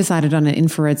personally decided on an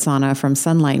infrared sauna from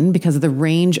Sunlighten because of the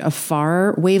range of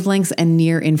far wavelengths and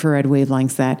near infrared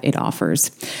wavelengths that it offers.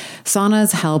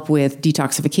 Saunas help with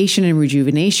detoxification and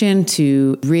rejuvenation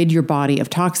to rid your body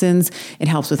of toxins. It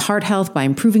helps with heart health by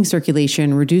improving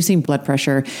circulation, reducing blood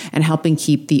pressure, and helping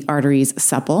keep the arteries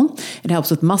supple. It helps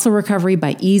with muscle recovery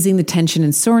by easing the tension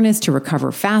and soreness to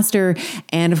recover faster.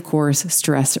 And of course,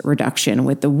 stress reduction.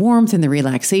 With the warmth and the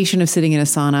relaxation of sitting in a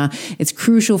sauna, it's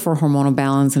crucial for hormonal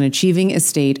balance and achieving a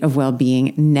state of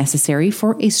well-being necessary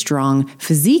for a strong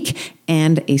physique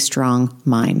and a strong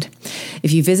mind.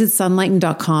 If you visit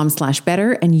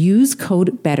sunlighten.com/better and use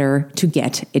code BETTER to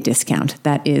get a discount.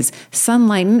 That is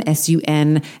Sunlighten,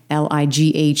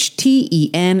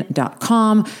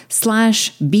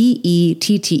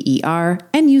 sunlighten.com/BETTER,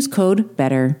 and use code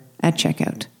BETTER at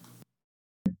checkout.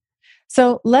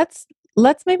 So let's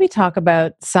maybe talk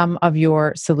about some of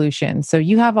your solutions. So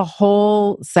you have a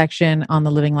whole section on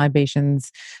the Living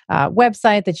Libations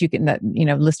website that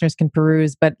listeners can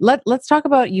peruse. But let's talk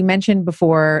about, you mentioned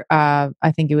before, I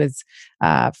think it was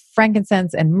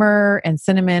frankincense and myrrh and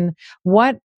cinnamon.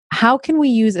 How can we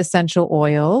use essential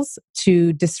oils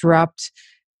to disrupt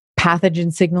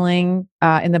pathogen signaling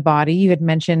in the body? You had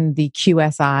mentioned the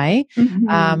QSI.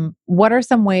 What are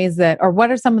some ways what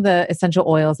are some of the essential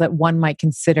oils that one might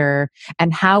consider,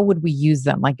 and how would we use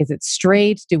them? Like, is it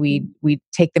straight? Do we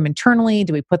take them internally?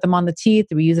 Do we put them on the teeth?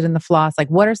 Do we use it in the floss? Like,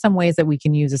 what are some ways that we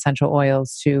can use essential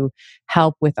oils to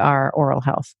help with our oral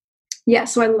health? Yeah,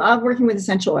 so I love working with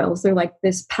essential oils. They're like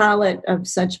this palette of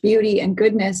such beauty and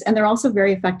goodness, and they're also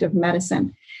very effective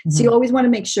medicine. So you always want to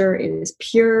make sure it is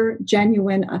pure,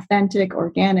 genuine, authentic,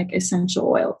 organic essential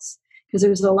oils, because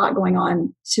there's a lot going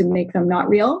on to make them not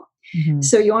real.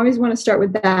 So you always want to start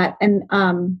with that. And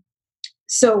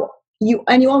So you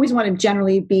always want to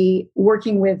generally be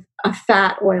working with a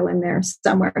fat oil in there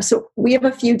somewhere. So we have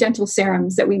a few dental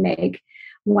serums that we make.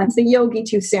 One's the Yogi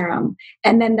 2 serum.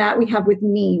 And then that we have with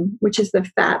neem, which is the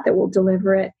fat that will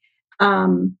deliver it.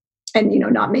 And,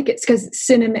 not make it, because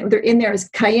cinnamon, they're in there is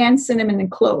cayenne, cinnamon, and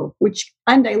clove, which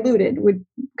undiluted would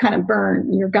kind of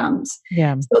burn your gums.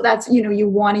 Yeah. So that's, you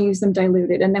want to use them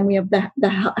diluted. And then we have the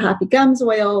Happy Gums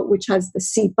oil, which has the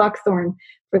sea buckthorn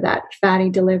for that fatty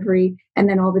delivery, and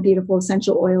then all the beautiful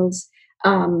essential oils.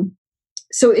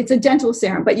 So it's a dental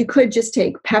serum, but you could just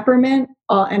take peppermint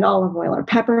and olive oil, or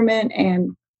peppermint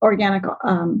and organic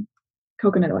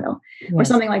coconut oil, or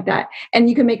something like that. And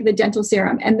you can make the dental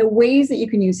serum. And the ways that you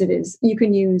can use it is you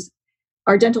can use,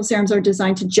 our dental serums are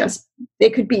designed to they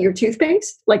could be your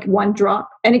toothpaste, like one drop.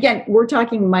 And again, we're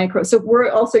talking micro. So we're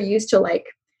also used to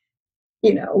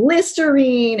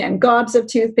Listerine and gobs of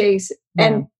toothpaste. Yeah.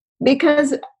 And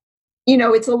because,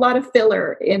 it's a lot of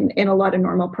filler in a lot of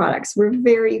normal products. We're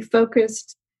very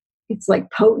focused. It's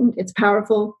potent, it's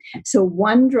powerful. So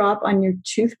one drop on your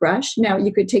toothbrush. Now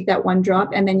you could take that one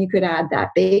drop and then you could add that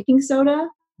baking soda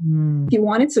if you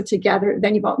wanted. So together,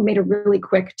 then you've made a really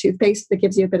quick toothpaste that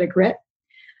gives you a bit of grit.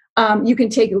 You can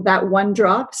take that one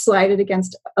drop, slide it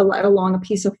against along a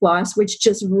piece of floss, which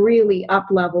just really up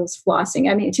levels flossing.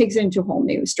 I mean, it takes it into a whole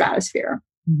new stratosphere.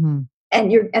 Mm-hmm.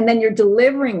 And then you're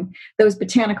delivering those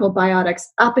botanical biotics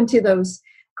up into those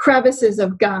crevices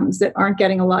of gums that aren't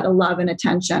getting a lot of love and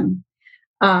attention.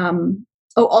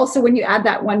 Also, when you add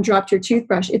that one drop to your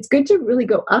toothbrush, it's good to really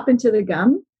go up into the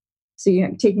gum. So you're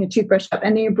taking a toothbrush up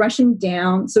and then you're brushing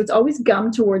down. So it's always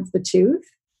gum towards the tooth.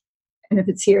 And if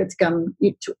it's here, it's gum,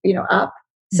 up.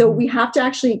 So we have to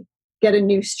actually get a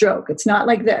new stroke. It's not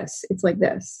like this. It's like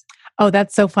this. Oh,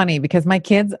 that's so funny, because my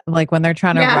kids, when they're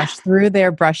trying to rush through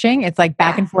their brushing, it's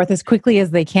back and forth as quickly as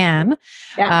they can.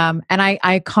 Yeah. And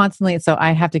I constantly, so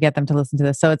I have to get them to listen to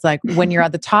this. So it's when you're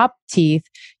at the top teeth,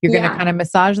 you're going to kind of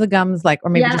massage the gums, or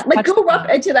maybe just go up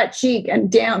into that cheek and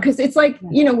down. Cause it's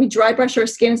we dry brush our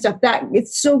skin and stuff, that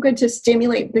it's so good to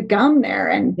stimulate the gum there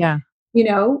and,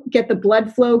 get the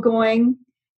blood flow going.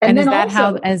 And is that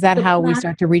how we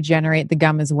start to regenerate the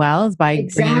gum as well, is by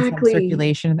bringing some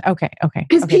circulation? Okay.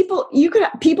 Because people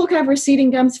could have receding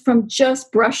gums from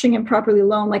just brushing improperly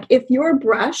alone. If your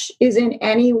brush is in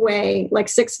any way,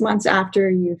 6 months after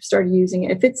you've started using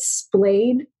it, if it's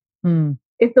splayed,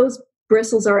 if those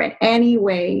bristles are in any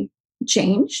way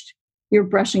changed, you're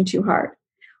brushing too hard.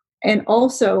 And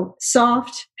also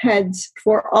soft heads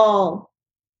for all,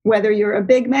 whether you're a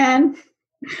big man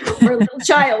or a little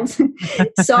child,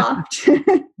 soft.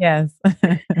 Yes.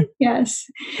 Yes.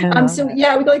 We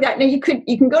go like that. Now you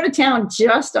can go to town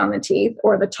just on the teeth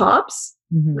or the tops,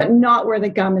 but not where the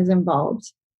gum is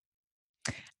involved.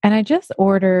 And I just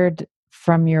ordered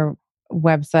from your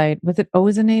website, was it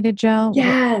ozonated gel?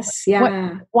 Yes.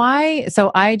 Yeah. Why?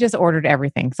 So I just ordered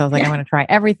everything. So I was I want to try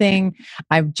everything.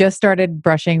 I've just started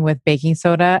brushing with baking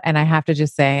soda, and I have to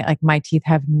just say, my teeth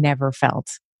have never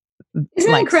felt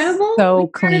isn't that incredible? So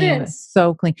clean,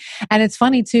 so clean. And it's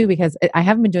funny too, because I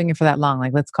haven't been doing it for that long.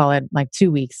 Let's call it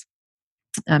 2 weeks,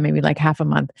 maybe half a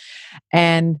month.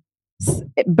 And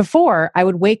before, I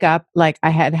would wake up I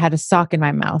had a sock in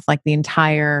my mouth the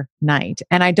entire night,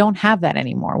 and I don't have that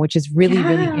anymore, which is really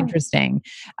really interesting.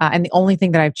 And the only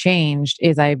thing that I've changed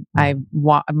is I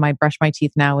brush my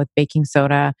teeth now with baking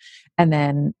soda, and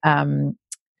then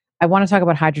I want to talk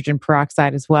about hydrogen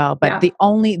peroxide as well, but the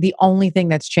only thing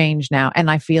that's changed now, and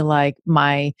I feel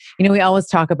we always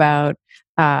talk about,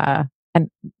 and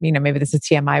maybe this is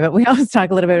TMI, but we always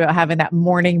talk a little bit about having that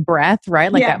morning breath, right?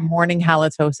 That morning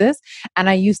halitosis. And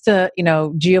I used to,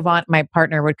 Giovanni, my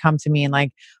partner, would come to me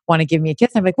and want to give me a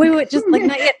kiss. I'm wait, just not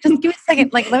yet. Just give me a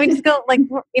second. Let me just go,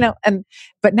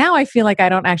 but now I feel I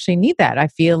don't actually need that. I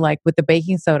feel with the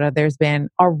baking soda, there's been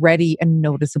already a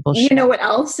noticeable shift. You know what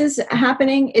else is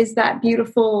happening is that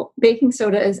beautiful baking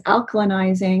soda is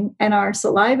alkalinizing, and our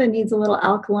saliva needs a little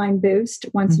alkaline boost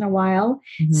once in a while.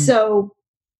 Mm-hmm. So,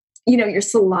 your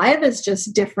saliva is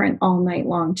just different all night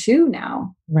long too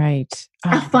now. Right.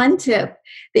 A fun tip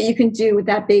that you can do with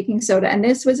that baking soda, and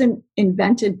this was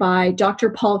invented by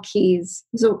Dr. Paul Keyes.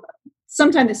 So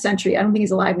sometime this century, I don't think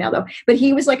he's alive now though, but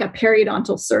he was a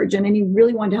periodontal surgeon, and he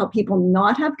really wanted to help people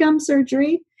not have gum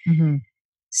surgery. Mm-hmm.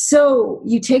 So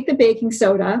you take the baking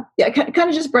soda, kind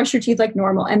of just brush your teeth like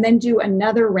normal, and then do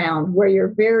another round where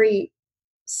you're very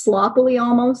sloppily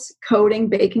almost coating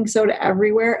baking soda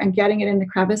everywhere and getting it in the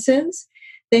crevices.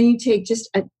 Then you take just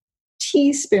a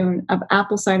teaspoon of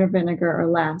apple cider vinegar or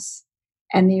less,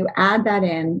 and you add that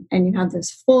in and you have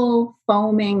this full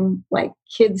foaming, like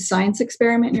kids science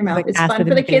experiment in your mouth. Like it's fun acid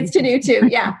for the in kids to do too.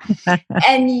 Yeah.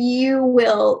 And you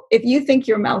will, if you think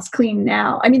your mouth's clean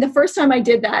now, I mean, the first time I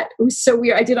did that, it was so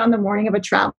weird. I did it on the morning of a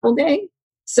travel day.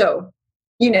 So,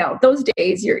 those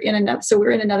days you're in another, so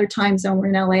we're in another time zone. We're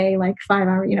in LA, like 5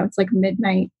 hours, it's like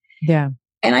midnight. Yeah.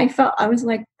 And felt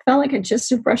like I just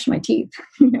to brush my teeth,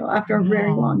 after a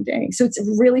very long day. So it's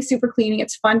really super cleaning.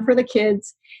 It's fun for the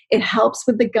kids. It helps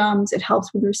with the gums. It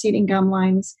helps with receding gum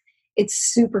lines. It's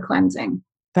super cleansing.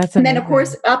 That's and amazing. then of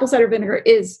course, apple cider vinegar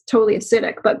is totally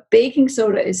acidic, but baking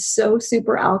soda is so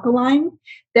super alkaline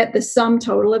that the sum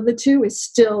total of the two is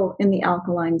still in the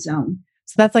alkaline zone.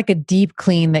 So that's like a deep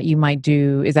clean that you might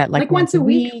do. Is that like once a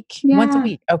week? Yeah. Once a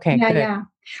week. Okay. Yeah. Good. Yeah.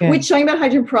 Good. Which, talking about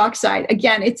hydrogen peroxide,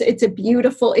 again, it's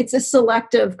a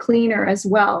selective cleaner as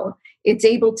well. It's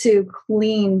able to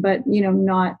clean, but,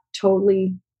 not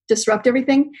totally disrupt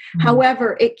everything. Mm-hmm.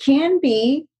 However, it can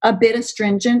be a bit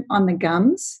astringent on the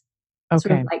gums,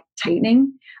 sort of like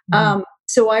tightening. Mm-hmm.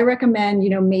 So I recommend,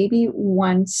 maybe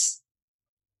 1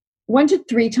 to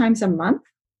 3 times a month,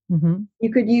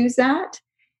 you could use that.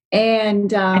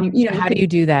 And how do you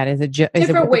do that? Is it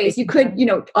different ways? You could,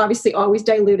 obviously always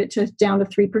dilute it down to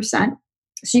 3%.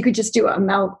 So you could just do a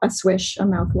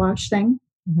mouthwash thing,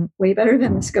 way better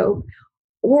than the scope.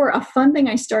 Or a fun thing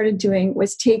I started doing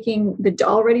was taking the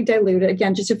already diluted,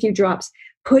 again, just a few drops,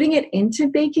 putting it into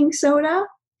baking soda,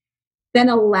 then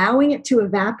allowing it to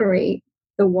evaporate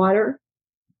the water.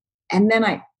 And then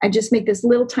I just make this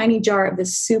little tiny jar of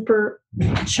this super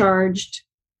charged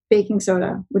baking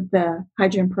soda with the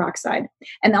hydrogen peroxide,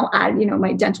 and I'll add,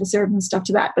 my dental serum and stuff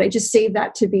to that. But I just save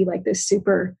that to be like this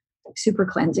super, super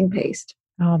cleansing paste.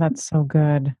 Oh, that's so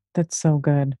good. That's so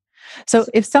good. So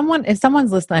if someone's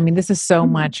listening, I mean, this is so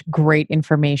much great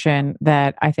information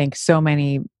that I think so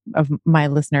many of my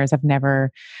listeners have never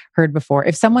heard before.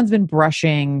 If someone's been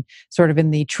brushing sort of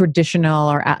in the traditional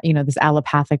or, this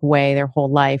allopathic way their whole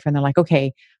life, and they're like,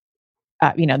 okay,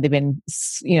 they've been,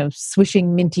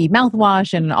 swishing minty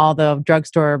mouthwash and all the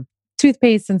drugstore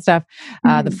toothpaste and stuff,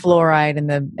 the fluoride in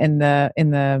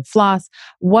the floss.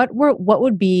 What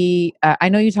would be? I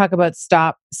know you talk about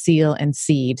stop, seal, and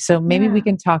seed. So maybe we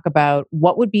can talk about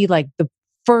what would be like the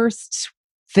first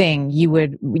thing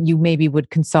you maybe would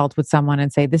consult with someone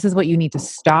and say, this is what you need to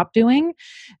stop doing,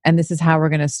 and this is how we're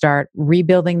going to start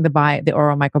rebuilding the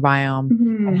oral microbiome,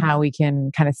 and how we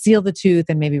can kind of seal the tooth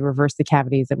and maybe reverse the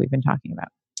cavities that we've been talking about.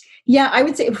 Yeah, I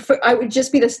would say I would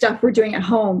just be the stuff we're doing at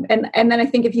home. And then I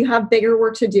think if you have bigger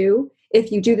work to do,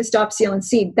 if you do the stop, seal, and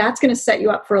seed, that's going to set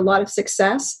you up for a lot of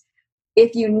success.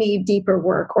 If you need deeper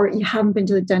work or you haven't been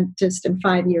to the dentist in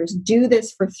 5 years, do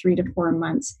this for 3 to 4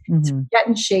 months. So get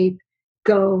in shape,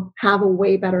 go have a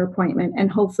way better appointment.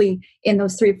 And hopefully in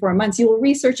those 3 or 4 months, you will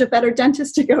research a better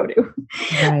dentist to go to.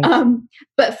 Right.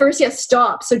 But first,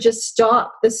 stop. So just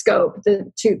stop the scope,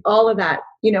 the tooth, all of that,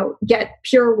 get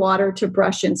pure water to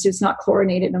brush in so it's not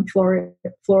chlorinated and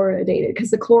fluoridated, because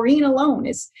the chlorine alone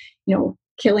is,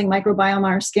 killing microbiome on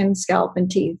our skin, scalp, and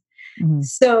teeth.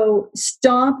 So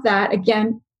stop that.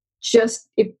 Again,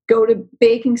 go to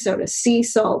baking soda, sea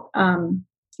salt,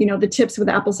 the tips with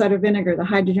apple cider vinegar, the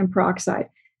hydrogen peroxide.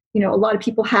 A lot of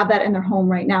people have that in their home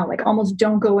right now. Like, almost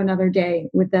don't go another day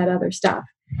with that other stuff.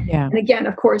 Yeah. And again,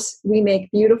 of course, we make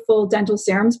beautiful dental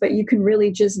serums, but you can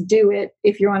really just do it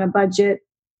if you're on a budget,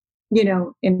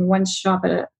 in one shop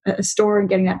at a store and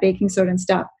getting that baking soda and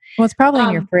stuff. Well, it's probably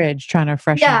in your fridge trying to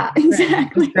freshen it. Yeah,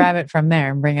 exactly. Just grab it from there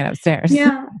and bring it upstairs.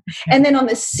 Yeah. And then on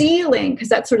the sealing, because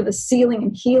that's sort of the sealing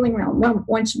and healing realm,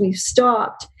 once we've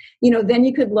stopped, then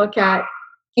you could look at,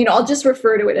 I'll just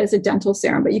refer to it as a dental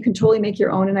serum, but you can totally make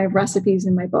your own. And I have recipes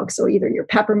in my book. So either your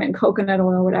peppermint, coconut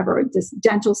oil, or whatever, or this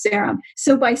dental serum.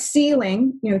 So by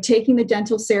sealing, taking the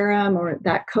dental serum or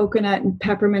that coconut and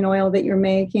peppermint oil that you're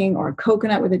making, or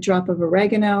coconut with a drop of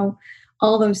oregano,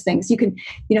 all those things, you can,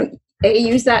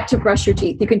 use that to brush your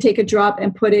teeth. You can take a drop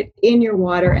and put it in your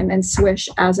water and then swish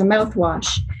as a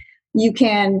mouthwash. You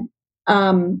can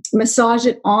massage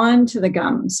it onto the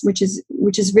gums, which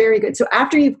is very good. So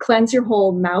after you've cleansed your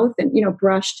whole mouth and,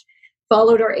 brushed,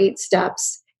 followed our 8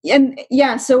 steps. And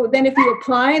so then if you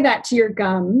apply that to your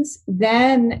gums,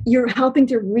 then you're helping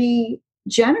to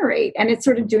regenerate, and it's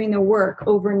sort of doing the work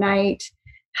overnight,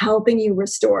 helping you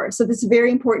restore. So this is very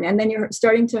important. And then you're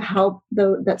starting to help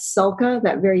that sulca,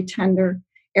 that very tender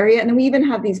area. And then we even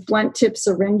have these blunt tip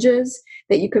syringes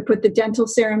that you could put the dental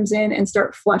serums in and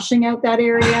start flushing out that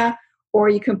area. Or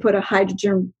you can put a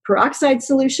hydrogen peroxide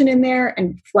solution in there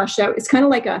and flush out. It's kind of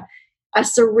like a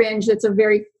syringe that's a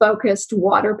very focused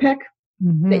water pick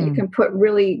that you can put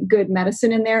really good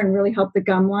medicine in there and really help the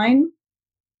gum line.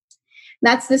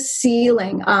 That's the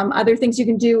sealing. Other things you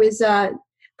can do is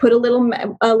put a little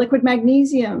liquid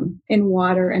magnesium in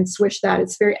water and swish that.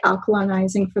 It's very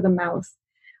alkalinizing for the mouth.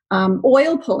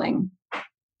 Oil pulling.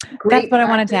 Great That's what I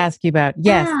wanted to ask you about.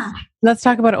 Yes. Yeah. Let's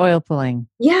talk about oil pulling.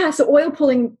 Yeah. So oil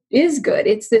pulling is good.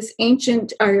 It's this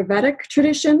ancient Ayurvedic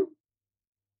tradition.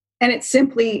 And it's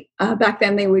simply, back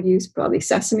then they would use probably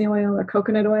sesame oil or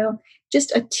coconut oil,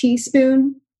 just a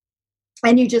teaspoon,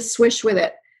 and you just swish with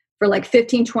it for like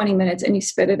 15, 20 minutes and you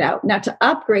spit it out. Now to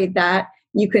upgrade that,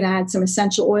 you could add some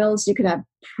essential oils. You could add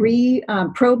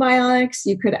probiotics.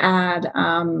 You could add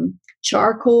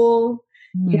charcoal.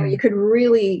 You could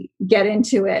really get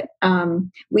into it.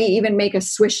 We even make a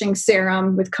swishing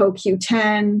serum with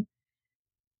CoQ10,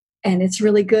 and it's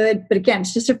really good. But again,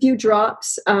 it's just a few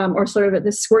drops, or sort of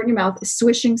this squirt in your mouth,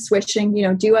 swishing,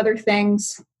 do other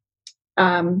things,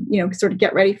 sort of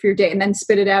get ready for your day and then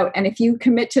spit it out. And if you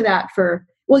commit to that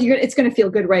it's going to feel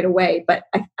good right away. But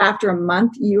after a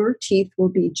month, your teeth will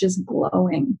be just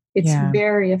glowing. It's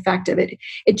very effective.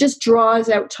 It just draws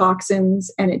out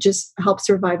toxins and it just helps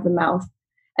revive the mouth.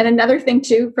 And another thing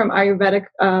too, from Ayurvedic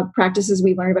practices,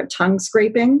 we learned about tongue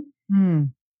scraping,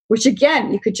 which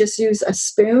again, you could just use a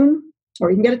spoon or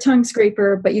you can get a tongue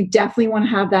scraper, but you definitely want to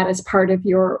have that as part of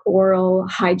your oral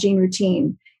hygiene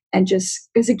routine. And just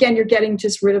because again, you're getting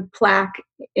just rid of plaque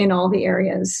in all the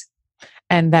areas.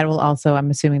 And that will also,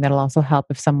 I'm assuming that'll also help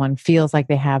if someone feels like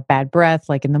they have bad breath,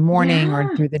 like in the morning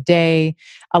or through the day.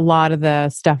 A lot of the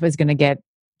stuff is going to get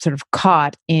sort of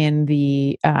caught in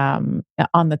the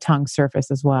on the tongue surface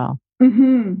as well.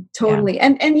 Totally.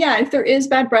 Yeah. And yeah, if there is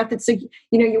bad breath, it's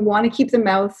you want to keep the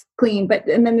mouth clean,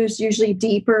 and then there's usually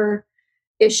deeper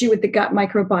issue with the gut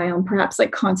microbiome, perhaps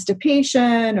like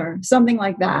constipation or something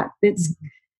like that. It's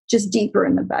just deeper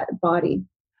in the body.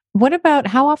 What about,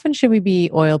 how often should we be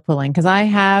oil pulling? Because I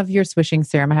have your swishing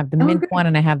serum. I have the mint one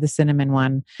and I have the cinnamon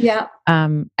one. Yeah.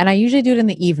 And I usually do it in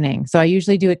the evening. So I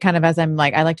usually do it kind of as I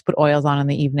like to put oils on in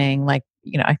the evening. Like,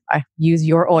 I use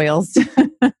your oils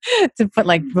to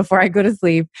put before I go to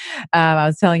sleep. I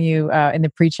was telling you in the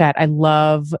pre-chat, I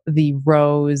love the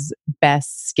rose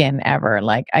best skin ever.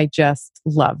 Like I just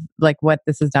love what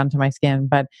this has done to my skin.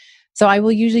 But so I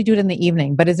will usually do it in the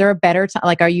evening, but is there a better time?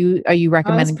 Like, are you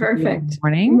recommending perfect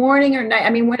morning or night? I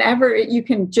mean, whenever you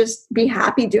can just be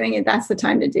happy doing it, that's the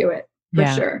time to do it for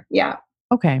sure. Yeah.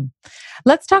 Okay.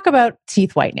 Let's talk about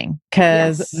teeth whitening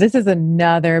because this is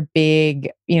another big,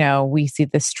 we see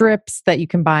the strips that you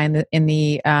can buy in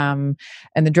the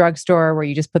drugstore where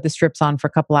you just put the strips on for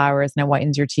a couple hours and it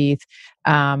whitens your teeth.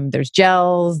 There's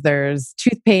gels, there's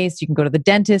toothpaste. You can go to the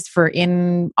dentist for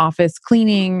in-office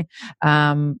cleaning.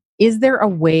 Is there a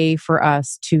way for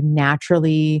us to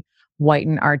naturally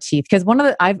whiten our teeth? Because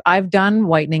I've done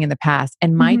whitening in the past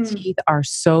and my teeth are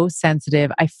so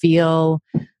sensitive. I feel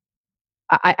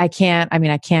I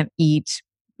can't eat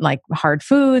like hard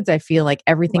foods. I feel like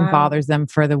everything bothers them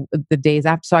for the days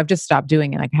after. So I've just stopped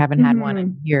doing it. Like I haven't had one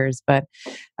in years, but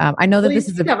I know that this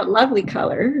is have a lovely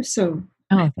color. So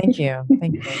thank you.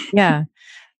 Thank you. Yeah.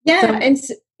 Yeah.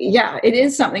 It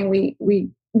is something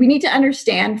we need to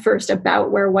understand first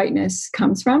about where whiteness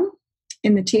comes from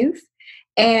in the tooth.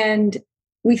 And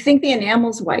we think the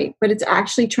enamel's white, but it's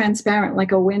actually transparent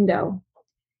like a window.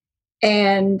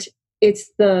 And it's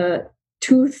the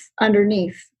tooth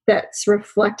underneath that's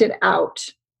reflected out.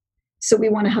 So we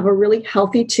want to have a really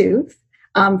healthy tooth.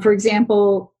 For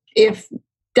example, if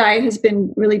diet has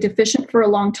been really deficient for a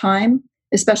long time,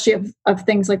 especially of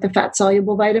things like the fat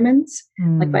soluble vitamins,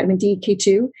 like vitamin D,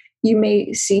 K2, you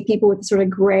may see people with sort of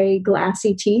gray,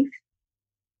 glassy teeth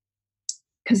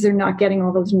because they're not getting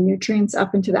all those nutrients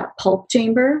up into that pulp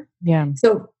chamber. Yeah.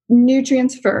 So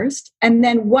nutrients first, and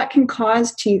then what can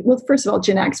cause teeth? Well, first of all,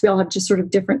 genetics, we all have just sort of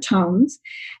different tones.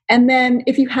 And then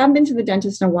if you haven't been to the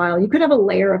dentist in a while, you could have a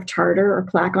layer of tartar or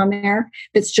plaque on there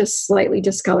that's just slightly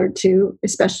discolored too,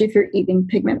 especially if you're eating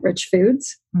pigment-rich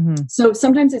foods. So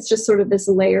sometimes it's just sort of this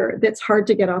layer that's hard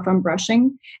to get off on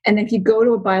brushing. And if you go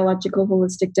to a biological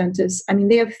holistic dentist, I mean,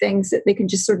 they have things that they can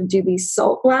just sort of do these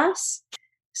salt blasts.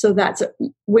 So that's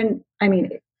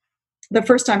the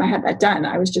first time I had that done,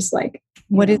 I was just like,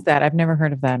 what is that? I've never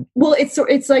heard of that. Well,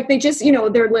 it's like they just,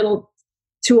 they're little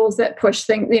tools that push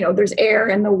things, there's air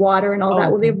and the water and all that.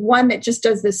 Well, they have one that just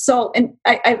does this salt. And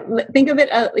I think of it,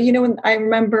 when I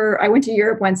remember I went to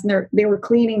Europe once and they were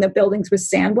cleaning the buildings with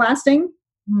sandblasting,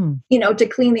 to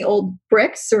clean the old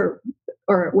bricks or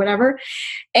whatever.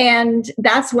 And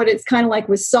that's what it's kind of like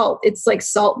with salt. It's like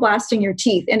salt blasting your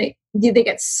teeth and they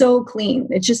get so clean.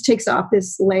 It just takes off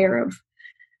this layer of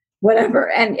whatever.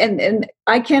 And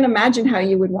I can't imagine how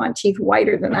you would want teeth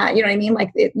whiter than that. You know what I mean?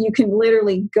 Like you can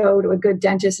literally go to a good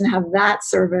dentist and have that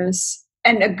service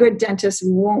and a good dentist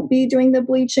won't be doing the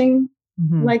bleaching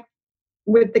like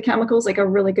with the chemicals, like a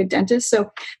really good dentist.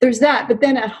 So there's that. But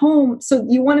then at home, so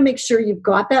you want to make sure you've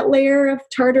got that layer of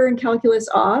tartar and calculus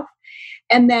off.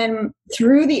 And then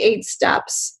through the 8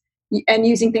 steps and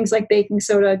using things like baking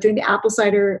soda, doing the apple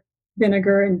cider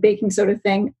vinegar and baking soda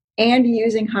thing, and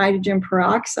using hydrogen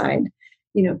peroxide,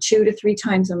 2 to 3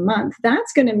 times a month,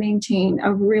 that's going to maintain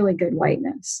a really good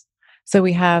whiteness. So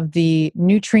we have the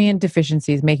nutrient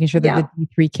deficiencies, making sure that the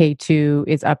D3K2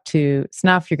 is up to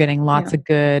snuff. You're getting lots of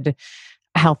good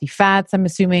healthy fats, I'm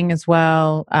assuming, as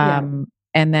well. And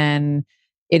then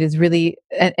it is really,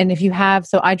 and if you have,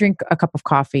 so I drink a cup of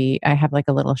coffee. I have like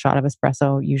a little shot of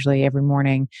espresso usually every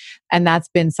morning. And that's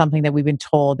been something that we've been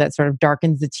told that sort of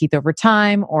darkens the teeth over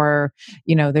time. Or,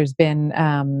 there's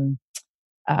been,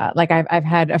 like I've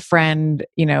had a friend,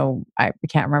 I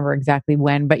can't remember exactly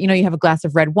when, but you have a glass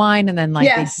of red wine and then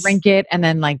they drink it and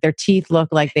then like their teeth look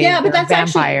like they're a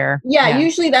vampire. Actually,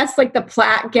 usually that's like the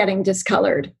plaque getting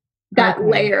discolored, that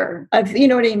layer of, you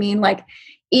know what I mean? Like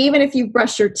even if you've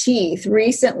brushed your teeth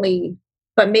recently,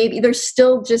 but maybe there's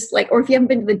still just like, or if you haven't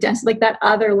been to the dentist, like that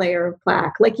other layer of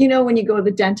plaque, like, when you go to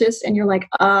the dentist and you're like,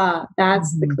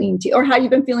 that's the clean teeth, or how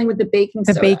you've been feeling with the baking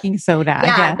soda. The baking soda.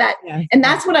 And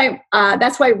that's what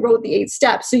that's why I wrote the 8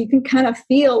 steps. So you can kind of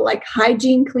feel like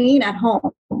hygiene clean at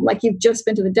home, like you've just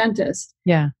been to the dentist.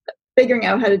 Yeah. Figuring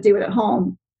out how to do it at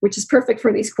home, which is perfect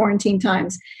for these quarantine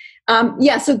times.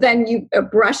 So then you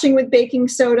brushing with baking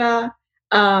soda,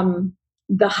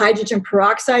 the hydrogen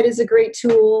peroxide is a great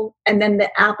tool. And then the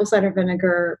apple cider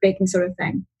vinegar, baking soda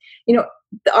thing.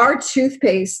 Our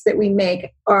toothpaste that we make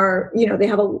are, they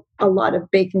have a lot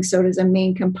of baking soda as a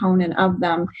main component of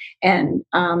them. And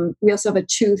we also have a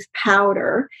tooth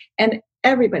powder. And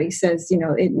everybody says,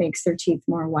 it makes their teeth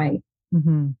more white.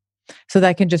 Mm-hmm. So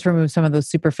that can just remove some of those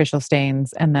superficial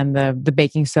stains, and then the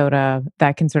baking soda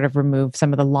that can sort of remove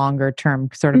some of the longer term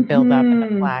sort of buildup and the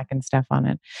plaque and stuff on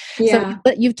it. Yeah.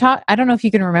 So you've taught, I don't know if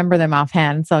you can remember them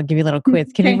offhand, so I'll give you a little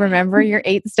quiz. Can you remember your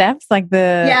 8 steps? Like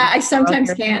I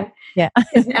sometimes can. Yeah.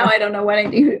 Because now I don't know what I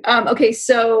do. Okay.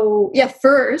 So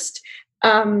first,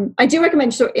 I do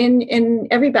recommend, so in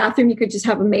every bathroom, you could just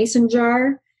have a mason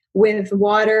jar with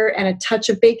water and a touch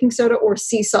of baking soda or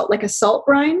sea salt, like a salt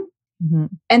brine. Mm-hmm.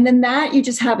 And then that you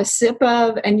just have a sip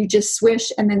of, and you just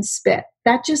swish and then spit.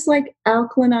 That just like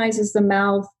alkalinizes the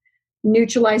mouth,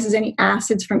 neutralizes any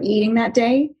acids from eating that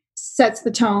day, sets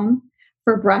the tone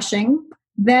for brushing.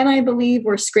 Then I believe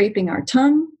we're scraping our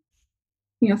tongue,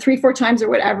 3-4 times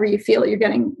or whatever you feel you're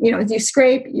getting, you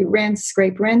scrape, you rinse,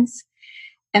 scrape, rinse.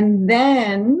 And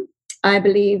then I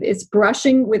believe it's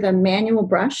brushing with a manual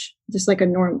brush, just like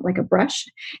a brush.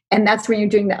 And that's when you're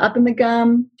doing the up in the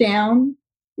gum, down.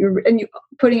 You're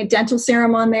putting a dental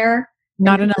serum on there.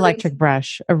 Not an electric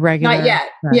brush, a regular. Not yet.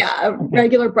 Brush. Yeah,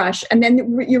 regular brush. And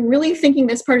then you're really thinking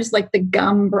this part is like the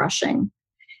gum brushing.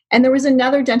 And there was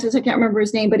another dentist, I can't remember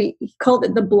his name, but he called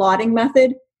it the blotting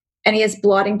method. And he has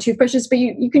blotting toothbrushes, but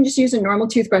you can just use a normal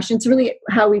toothbrush. It's really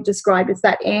how we described it. It's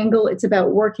that angle. It's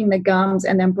about working the gums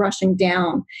and then brushing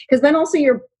down. Because then also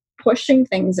you're pushing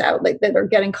things out like that are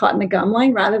getting caught in the gum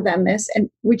line rather than this,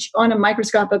 and which on a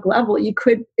microscopic level you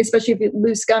could, especially if you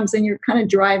loose gums, then you're kind of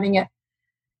driving it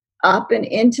up and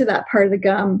into that part of the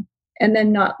gum and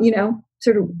then not,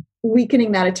 sort of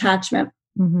weakening that attachment.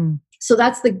 Mm-hmm. So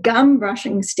that's the gum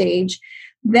brushing stage.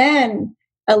 Then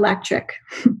electric.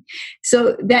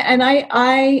 So that, and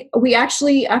we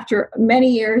actually, after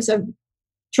many years of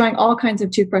trying all kinds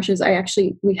of toothbrushes,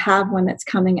 we have one that's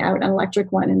coming out, an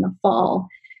electric one in the fall,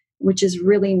 which is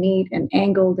really neat and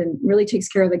angled and really takes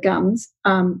care of the gums.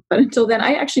 But until then,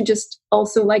 I actually just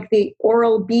also like the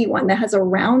Oral-B one that has a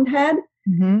round head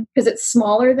because it's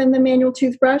smaller than the manual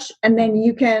toothbrush. And then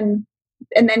you're going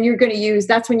to use,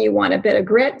 that's when you want a bit of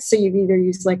grit. So you either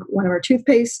use like one of our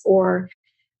toothpaste or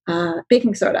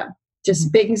baking soda,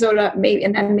 just baking soda, maybe,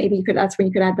 and then maybe that's when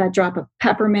you could add that drop of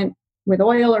peppermint with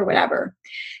oil or whatever.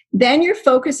 Then you're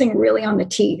focusing really on the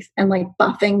teeth and like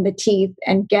buffing the teeth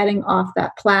and getting off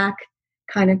that plaque,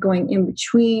 kind of going in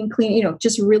between, clean,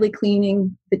 just really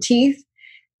cleaning the teeth.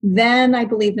 Then I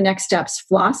believe the next step's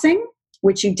flossing,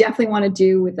 which you definitely want to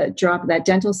do with a drop of that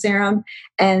dental serum.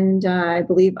 And I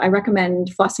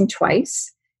recommend flossing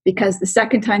twice, because the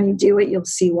second time you do it, you'll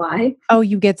see why. Oh,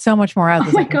 you get so much more out.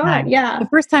 Oh my God, time. yeah. The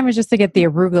first time is just to get the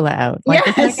arugula out.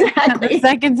 Exactly. The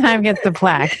second time gets the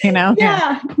plaque,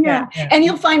 Yeah. And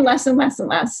you'll find less and less and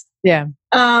less. Yeah.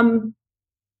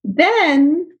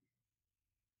 Then,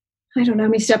 I don't know how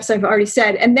many steps I've already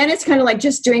said. And then it's kind of like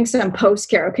just doing some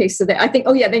post-care. Okay, so I think,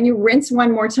 then you rinse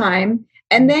one more time.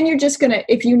 And then you're just going to,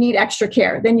 if you need extra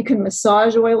care, then you can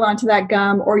massage oil onto that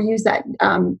gum or use that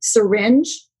syringe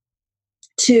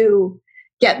to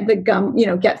get the gum,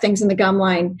 get things in the gum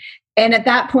line. And at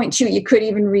that point too, you could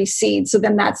even reseed. So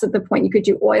then that's at the point you could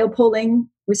do oil pulling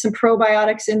with some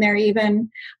probiotics in there even.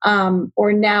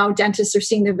 Or now dentists are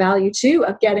seeing the value too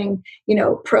of getting,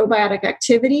 probiotic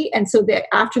activity. And so that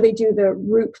after they do the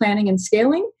root planning and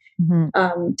scaling,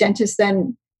 dentists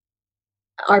then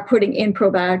are putting in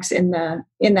probiotics in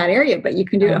that area, but you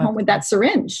can do it at home with that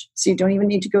syringe. So you don't even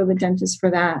need to go to the dentist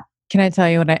for that. Can I tell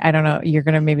you what I don't know, you're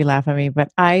going to maybe laugh at me, but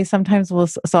I sometimes will,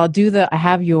 so I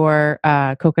have your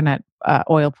coconut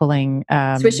oil pulling.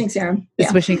 Swishing serum. The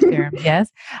swishing serum,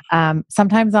 yes.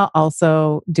 Sometimes I'll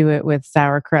also do it with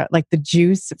sauerkraut, like the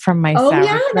juice from my sauerkraut.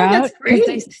 Yeah, no, that's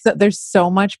great. There's so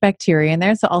much bacteria in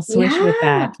there, so I'll swish with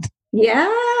that. Yeah,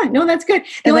 no, that's good.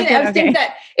 The only thing I was thinking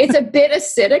that it's a bit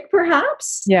acidic,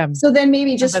 perhaps. Yeah. So then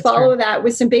maybe just follow that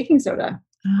with some baking soda.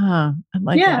 I'm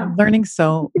I'm learning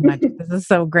so much. This is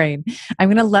so great. I'm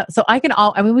gonna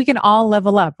we can all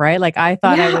level up, right? Like I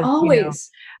thought I was always.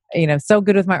 So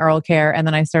good with my oral care, and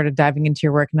then I started diving into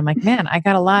your work, and I'm like, man, I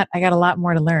got a lot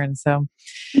more to learn. So,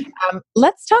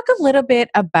 let's talk a little bit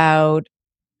about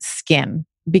skin.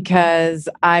 Because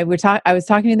I was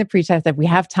talking in the pre-test that we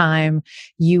have time.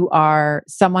 You are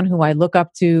someone who I look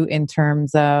up to in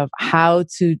terms of how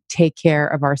to take care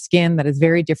of our skin. That is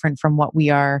very different from what we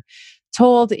are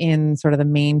told in sort of the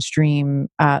mainstream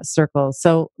circles.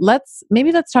 So let's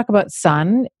talk about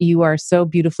sun. You are so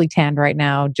beautifully tanned right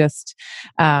now.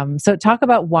 So talk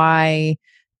about why.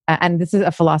 And this is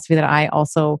a philosophy that I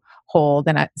also hold.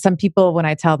 And some people, when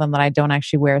I tell them that I don't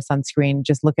actually wear sunscreen,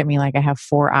 just look at me like I have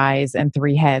 4 eyes and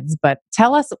 3 heads. But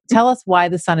tell us why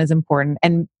the sun is important,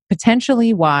 and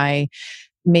potentially why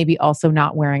maybe also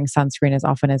not wearing sunscreen as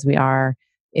often as we are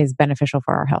is beneficial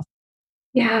for our health.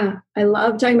 Yeah, I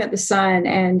love talking about the sun,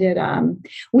 and it.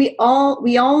 We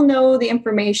all know the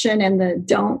information and the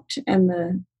don't and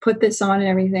the put this on and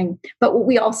everything. But what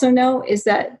we also know is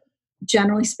that,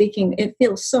 generally speaking, it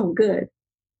feels so good.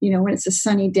 When it's a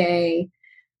sunny day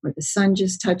where the sun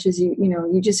just touches you,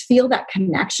 you just feel that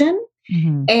connection,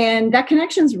 and that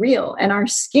connection's real. And our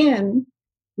skin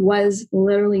was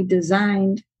literally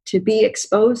designed to be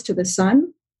exposed to the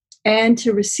sun and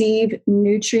to receive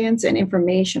nutrients and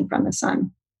information from the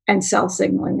sun and cell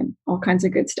signaling and all kinds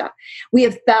of good stuff. We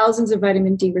have thousands of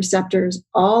vitamin D receptors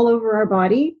all over our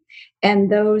body,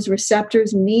 and those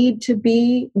receptors need to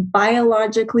be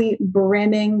biologically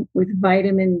brimming with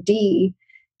vitamin D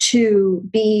to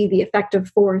be the effective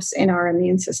force in our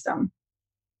immune system.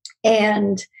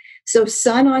 And so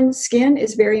sun on skin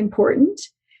is very important.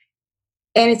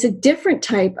 And it's a different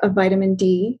type of vitamin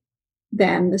D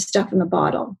than the stuff in the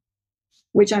bottle,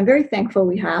 which I'm very thankful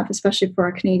we have, especially for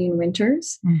our Canadian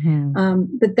winters.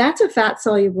 But that's a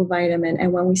fat-soluble vitamin.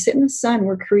 And when we sit in the sun,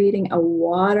 we're creating a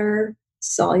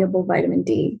water-soluble vitamin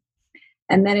D.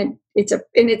 And then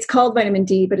it's called vitamin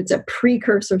D, but it's a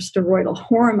precursor steroidal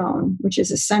hormone, which is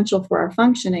essential for our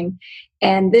functioning.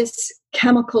 And this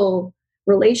chemical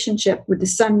relationship with the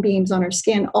sunbeams on our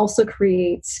skin also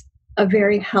creates a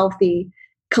very healthy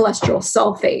cholesterol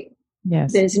sulfate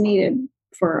that is needed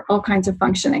for all kinds of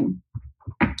functioning.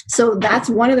 So that's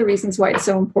one of the reasons why it's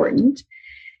so important.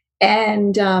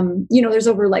 And, there's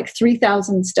over like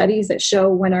 3,000 studies that show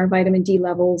when our vitamin D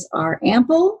levels are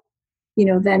ample,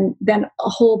 then a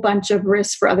whole bunch of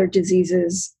risks for other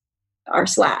diseases are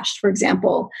slashed. For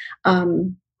example,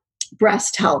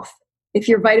 breast health. If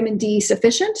you're vitamin D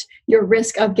sufficient, your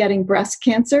risk of getting breast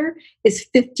cancer is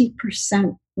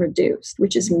 50% reduced,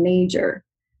 which is major.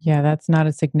 Yeah, that's not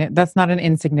an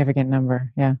insignificant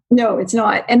number. Yeah. No, it's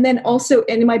not. And then also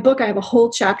in my book, I have a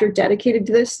whole chapter dedicated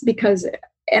to this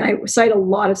and I cite a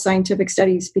lot of scientific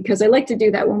studies because I like to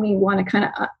do that when we want to kind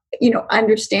of,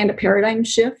 understand a paradigm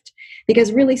shift.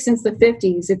 Because really, since the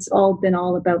 50s, it's all been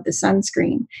all about the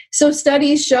sunscreen. So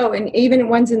studies show, and even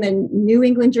ones in the New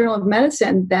England Journal of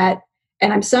Medicine, that,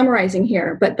 and I'm summarizing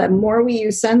here, but the more we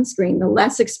use sunscreen, the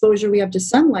less exposure we have to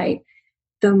sunlight,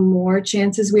 the more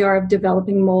chances we are of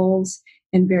developing moles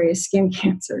and various skin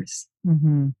cancers.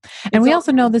 And we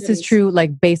also know this is true,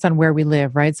 like based on where we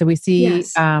live, right? So we see,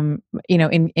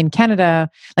 in Canada,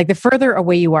 like the further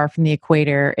away you are from the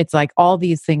equator, it's like all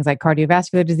these things like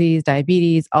cardiovascular disease,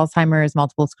 diabetes, Alzheimer's,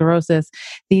 multiple sclerosis.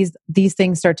 These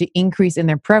things start to increase in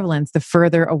their prevalence the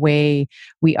further away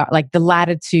we are. Like the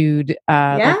latitude,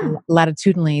 like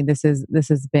latitudinally, this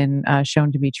has been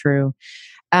shown to be true.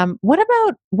 What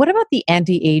about the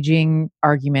anti-aging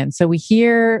argument? So we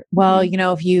hear, well,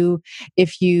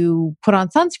 if you put on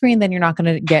sunscreen, then you're not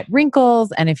going to get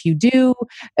wrinkles, and if you do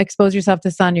expose yourself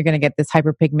to sun, you're going to get this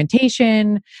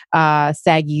hyperpigmentation,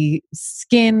 saggy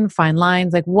skin, fine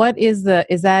lines. Like, is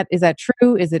that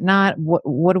true? Is it not?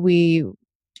 What do you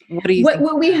think?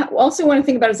 What we also want to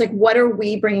think about is like, what are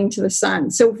we bringing to the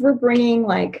sun? So if we're bringing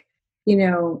like,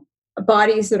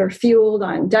 bodies that are fueled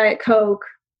on Diet Coke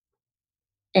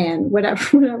and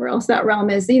whatever else that realm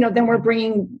is, then we're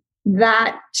bringing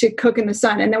that to cook in the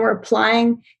sun, and then we're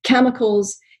applying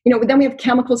chemicals. Then we have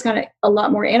chemicals kind of a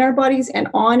lot more in our bodies and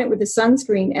on it with the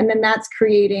sunscreen, and then that's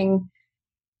creating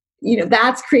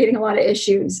a lot of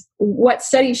issues. What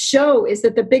studies show is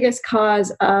that the biggest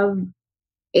cause of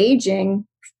aging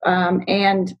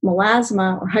and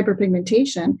melasma or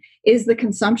hyperpigmentation is the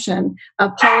consumption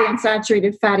of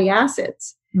polyunsaturated fatty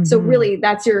acids. Mm-hmm. So really,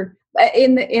 that's your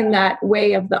in that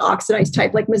way of the oxidized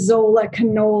type, like mazola,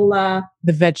 canola,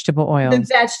 the vegetable oils.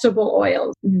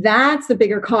 That's the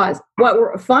bigger cause. What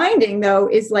we're finding though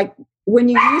is like when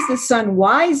you use the sun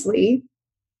wisely,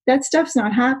 that stuff's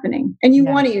not happening, and you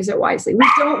want to use it wisely. We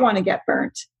don't want to get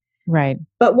burnt, right?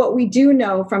 But what we do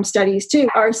know from studies too,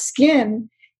 our skin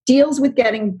deals with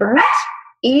getting burnt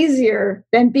easier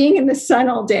than being in the sun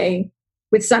all day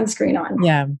with sunscreen on.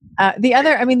 Yeah. The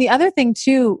other thing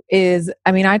too is,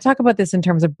 I talk about this in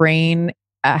terms of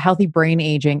healthy brain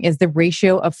aging, is the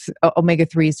ratio of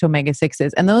omega-3s to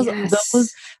omega-6s. And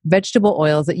those vegetable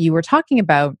oils that you were talking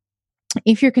about,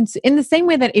 if you're in the same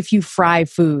way that if you fry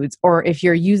foods, or if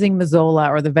you're using mazola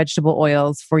or the vegetable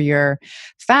oils for your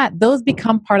fat, those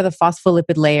become part of the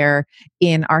phospholipid layer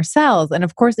in our cells. And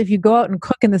of course, if you go out and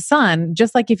cook in the sun,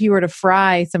 just like if you were to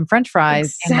fry some French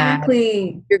fries,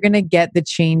 exactly, you're going to get the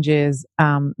changes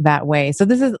that way. So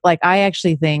this is like, I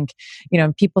actually think,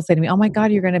 people say to me, "Oh my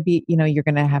God, you're going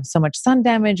to have so much sun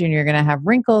damage and you're going to have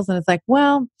wrinkles." And it's like,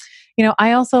 well,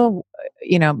 I also,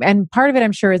 and part of it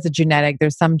I'm sure is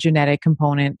there's some genetic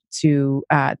component to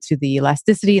the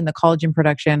elasticity and the collagen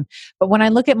production. But when I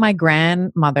look at my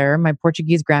grandmother, my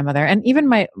Portuguese grandmother, and even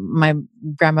my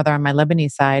grandmother on my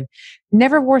Lebanese side,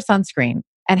 never wore sunscreen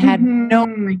and had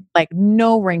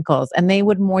no wrinkles. And they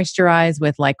would moisturize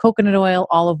with like coconut oil,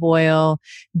 olive oil,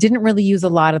 didn't really use a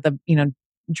lot of the,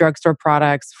 drugstore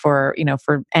products for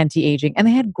anti-aging, and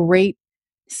they had great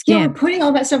skin. Yeah, we're putting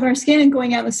all that stuff on our skin and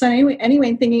going out in the sun anyway,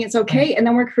 and thinking it's okay. Right. And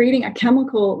then we're creating a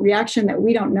chemical reaction that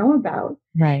we don't know about.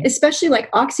 Right. Especially like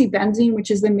oxybenzene,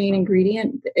 which is the main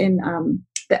ingredient in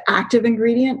the active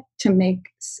ingredient to make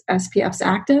SPFs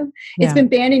active. Yeah. It's been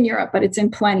banned in Europe, but it's in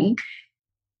plenty.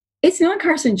 It's not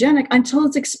carcinogenic until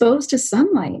it's exposed to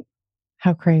sunlight.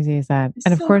 How crazy is that?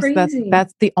 And of course,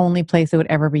 that's the only place it would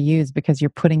ever be used, because you're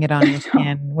putting it on your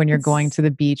skin when you're going to the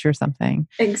beach or something.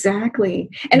 Exactly.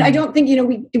 And I don't think,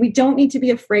 we don't need to be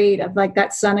afraid of like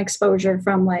that sun exposure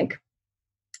from like,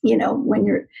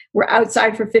 when we're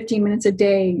outside for 15 minutes a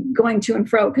day going to and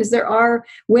fro, because there are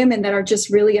women that are just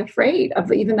really afraid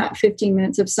of even that 15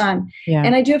 minutes of sun. Yeah.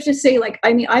 And I do have to say, like,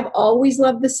 I've always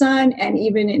loved the sun. And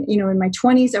even in my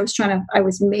 20s, I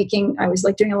was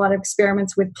like doing a lot of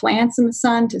experiments with plants in the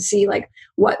sun to see like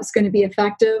what's going to be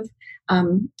effective.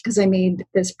 Because I made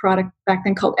this product back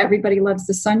then called Everybody Loves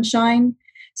the Sunshine.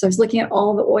 So I was looking at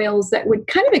all the oils that would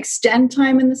kind of extend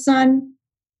time in the sun,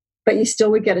 but you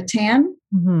still would get a tan.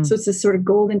 Mm-hmm. So it's this sort of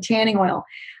golden tanning oil.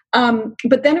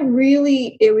 But then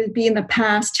it would be in the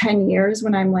past 10 years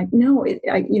when I'm like,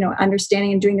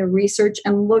 understanding and doing the research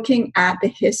and looking at the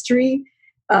history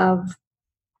of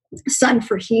sun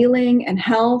for healing and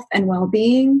health and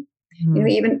well-being. Mm-hmm.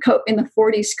 Even in the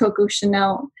 40s, Coco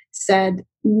Chanel said,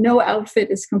 "No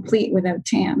outfit is complete without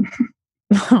tan."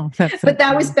 Oh, but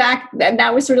that was back, and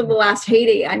that was sort of the last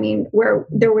heyday. Where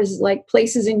there was like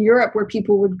places in Europe where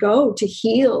people would go to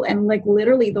heal, and like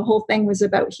literally the whole thing was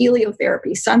about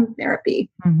heliotherapy, sun therapy.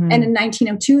 Mm-hmm. And in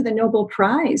 1902, the Nobel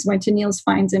Prize went to Niels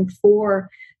Feinzen for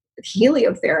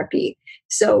heliotherapy.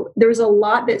 So there was a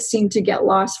lot that seemed to get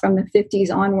lost from the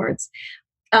 50s onwards.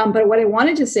 But what I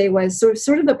wanted to say was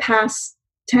sort of the past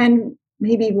 10,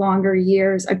 maybe longer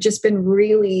years, I've just been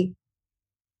really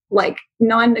like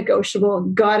non-negotiable,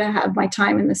 gotta have my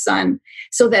time in the sun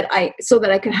so that I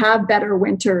could have better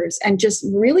winters and just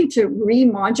really to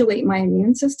remodulate my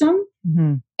immune system.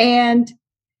 Mm-hmm. And,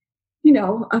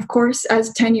 of course,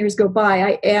 as 10 years go by,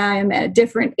 I am at a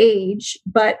different age,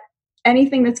 but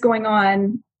anything that's going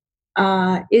on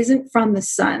isn't from the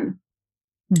sun.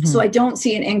 Mm-hmm. So I don't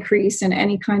see an increase in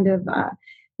any kind of,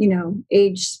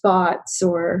 age spots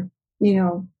or,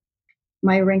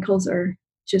 my wrinkles are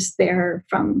just there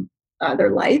from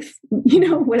their life.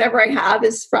 Whatever I have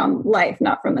is from life,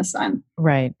 not from the sun.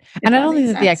 Right. And I don't think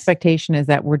that the expectation is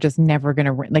that we're just never going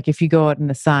to, like if you go out in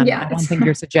the sun, I don't think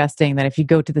you're suggesting that if you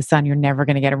go to the sun, you're never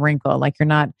going to get a wrinkle. Like you're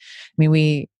not,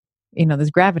 there's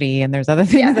gravity and there's other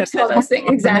things. Yeah, there's all those things.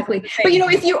 Exactly. But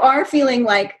if you are feeling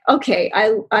like, okay,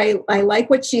 I like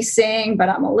what she's saying, but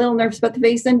I'm a little nervous about the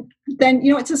face, then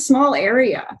it's a small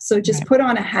area. So just put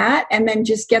on a hat and then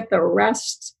just get the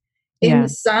rest in the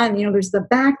sun. There's the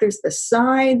back, there's the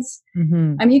sides.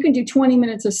 Mm-hmm. I mean, you can do 20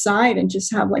 minutes a side and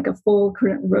just have like a full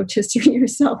rotisserie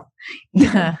yourself.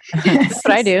 That's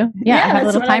what I do. Yeah, I have a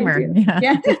little timer.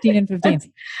 Yeah. 15 and 15.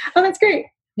 That's great.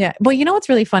 Yeah. Well, what's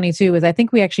really funny too is I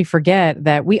think we actually forget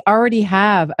that we already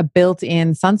have a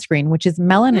built-in sunscreen, which is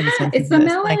melanin synthesis. It's the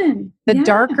melanin. The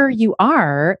darker you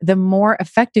are, the more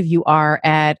effective you are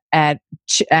at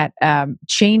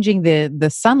changing the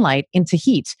sunlight into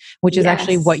heat, which is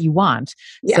actually what you want.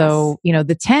 Yes. So,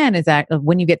 the tan is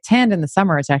when you get tanned in the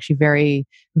summer, it's actually very,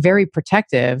 very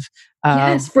protective.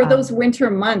 Yes, for those winter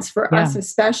months, for us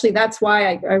especially. That's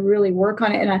why I really work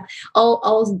on it, and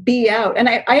I'll be out. And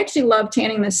I actually love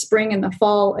tanning the spring and the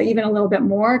fall even a little bit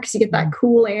more because you get that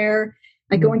cool air.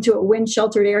 I go into a wind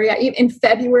sheltered area. In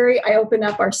February, I open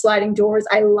up our sliding doors.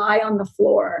 I lie on the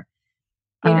floor.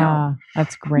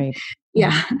 That's great.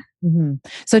 Yeah. Mm-hmm.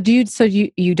 So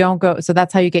you don't go, so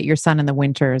that's how you get your sun in the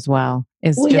winter as well.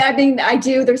 I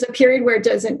do. There's a period where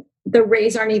the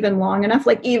rays aren't even long enough.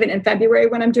 Like even in February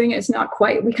when I'm doing it, it's not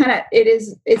quite,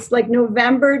 it's like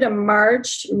November to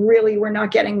March. Really, we're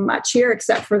not getting much here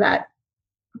except for that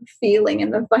feeling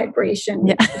and the vibration.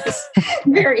 Yeah. Is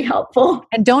very helpful.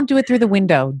 And don't do it through the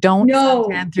window. Don't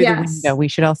suntan through the window. We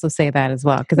should also say that as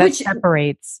well, because that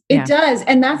separates. It does.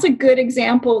 And that's a good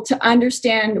example to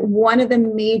understand one of the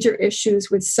major issues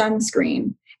with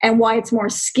sunscreen and why it's more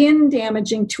skin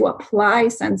damaging to apply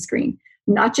sunscreen.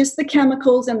 Not just the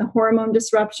chemicals and the hormone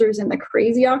disruptors and the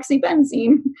crazy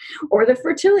oxybenzene or the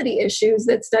fertility issues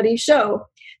that studies show.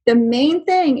 The main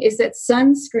thing is that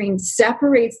sunscreen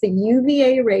separates the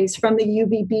UVA rays from the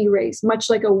UVB rays, much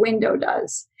like a window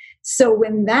does. So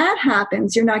when that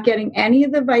happens, you're not getting any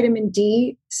of the vitamin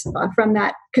D from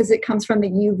that because it comes from the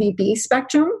UVB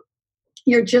spectrum.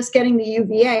 You're just getting the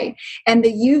UVA. And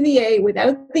the UVA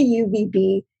without the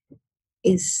UVB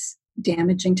is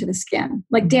damaging to the skin,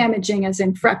 like damaging as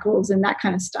in freckles and that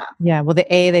kind of stuff. Yeah. Well,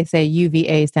 the A, they say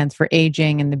UVA stands for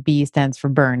aging and the B stands for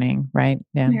burning, right?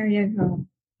 Yeah. There you go.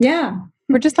 Yeah.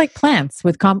 We're just like plants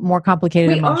with more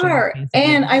complicated emotions. We are.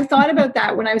 And I thought about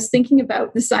that when I was thinking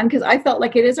about the sun, because I felt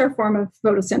like it is our form of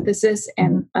photosynthesis.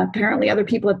 And apparently other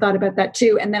people had thought about that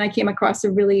too. And then I came across a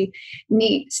really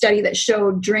neat study that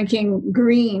showed drinking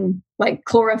green, like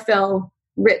chlorophyll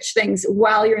rich things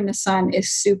while you're in the sun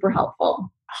is super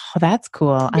helpful. Oh, that's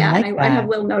cool. Yeah, I have a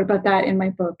little note about that in my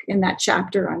book, in that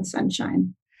chapter on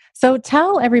sunshine. So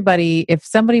tell everybody, if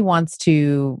somebody wants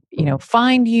to,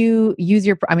 find you, use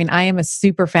I am a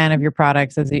super fan of your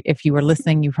products. As if you were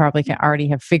listening, you probably can already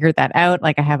have figured that out.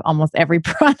 Like I have almost every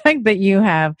product that you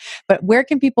have, but where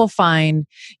can people find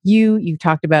you? You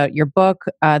talked about your book.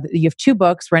 You have 2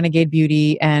 books, Renegade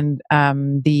Beauty and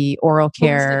the Oral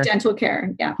Care. Holistic dental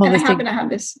care. Yeah. And I happen to have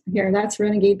this here. That's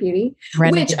Renegade Beauty,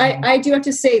 which I do have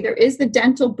to say there is the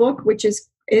dental book, which is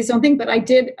something, but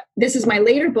this is my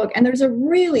later book, and there's a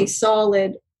really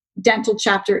solid dental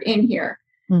chapter in here.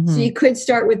 Mm-hmm. So you could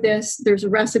start with this. There's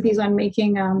recipes on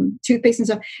making toothpaste and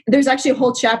stuff. There's actually a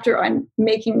whole chapter on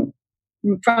making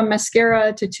from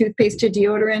mascara to toothpaste to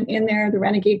deodorant in there, the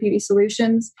Renegade Beauty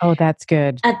Solutions. Oh, that's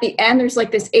good. At the end, there's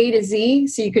like this A to Z.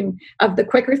 So you can, of the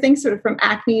quicker things, sort of from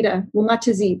acne to, well, not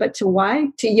to Z, but to Y,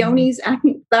 to Yoni's,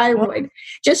 acne, thyroid,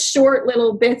 just short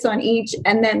little bits on each.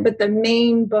 And then, but the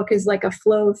main book is like a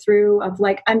flow through of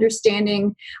like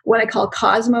understanding what I call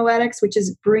cosmoetics, which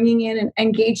is bringing in and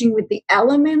engaging with the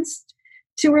elements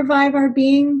to revive our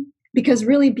being, because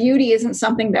really beauty isn't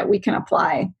something that we can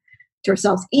apply to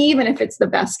ourselves, even if it's the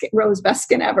best rose best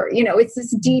skin ever. It's this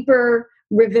deeper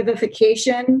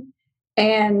revivification.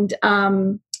 And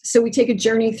so we take a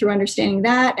journey through understanding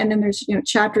that. And then there's,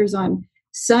 chapters on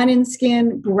sun and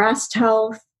skin, breast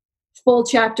health, full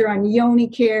chapter on yoni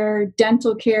care,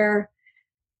 dental care,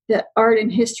 the art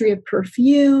and history of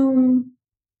perfume,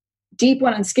 deep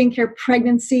one on skincare,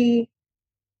 pregnancy.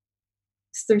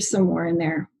 So there's some more in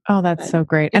there. Oh, that's so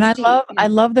great. And I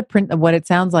love the print. What it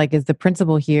sounds like is the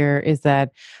principle here is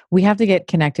that we have to get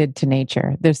connected to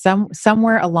nature. There's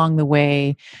somewhere along the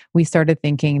way, we started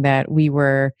thinking that we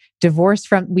were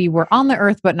we were on the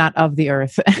earth, but not of the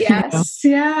earth. Yes.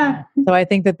 Yeah. So I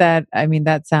think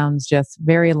that sounds just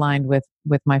very aligned with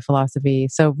with my philosophy.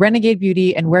 So Renegade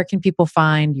Beauty, and where can people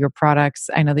find your products?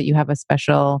 I know that you have a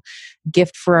special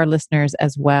gift for our listeners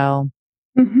as well.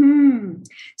 Mm-hmm.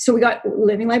 So we got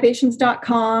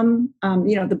livinglibations.com,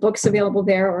 the books available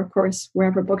there, or of course,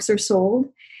 wherever books are sold.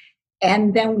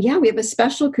 And then, we have a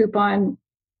special coupon,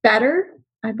 Better,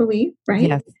 I believe, right?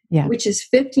 Yes. Yeah. Which is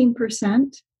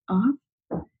 15% off.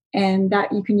 And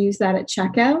that you can use that at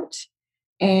checkout.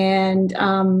 And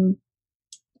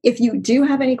if you do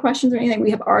have any questions or anything,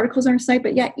 we have articles on our site,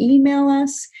 but email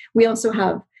us. We also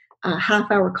have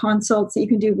half-hour consults that you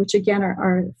can do, which again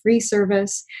are a free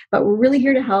service. But we're really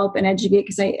here to help and educate,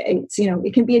 because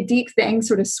it can be a deep thing,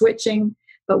 sort of switching,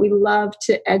 but we love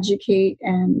to educate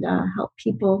and help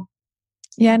people.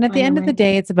 Yeah. And at the end of the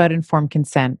day, it's about informed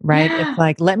consent, right? Yeah. It's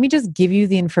like, let me just give you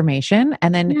the information.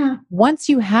 And then once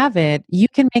you have it, you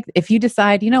can if you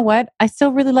decide, you know what, I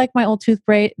still really like my old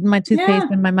toothpaste and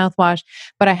my mouthwash,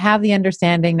 but I have the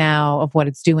understanding now of what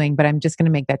it's doing, but I'm just going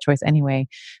to make that choice anyway.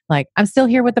 Like, I'm still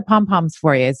here with the pom-poms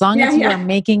for you. As long as you are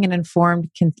making an informed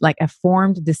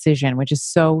decision, which is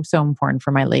so, so important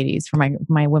for my ladies, for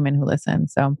my women who listen.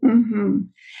 So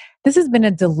this has been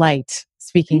a delight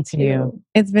speaking to you.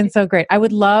 It's been so great. I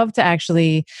would love to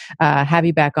actually have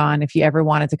you back on. If you ever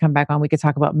wanted to come back on, we could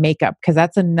talk about makeup, because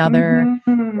that's another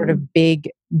sort of big,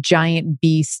 giant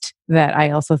beast that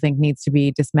I also think needs to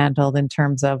be dismantled in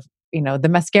terms of, the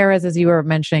mascaras, as you were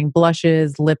mentioning,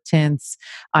 blushes, lip tints,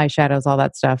 eyeshadows, all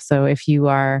that stuff. So if you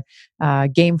are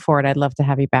game for it, I'd love to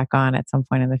have you back on at some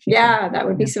point in the future. Yeah, that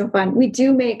would be so fun. We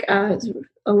do make a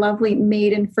lovely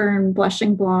Made in Fern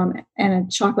blushing balm and a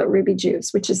chocolate ruby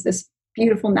juice, which is this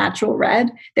beautiful natural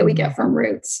red that we get from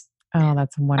Roots. Oh,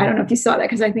 that's wonderful. I don't know if you saw that,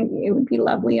 because I think it would be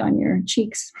lovely on your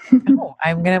cheeks.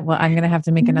 I'm gonna have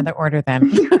to make another order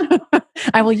then.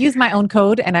 I will use my own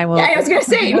code, and I will. Yeah, I was gonna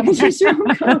say, you can use your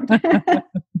own code.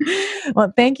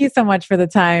 Well, thank you so much for the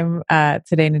time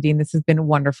today, Nadine. This has been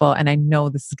wonderful, and I know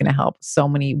this is going to help so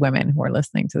many women who are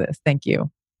listening to this. Thank you.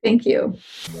 Thank you.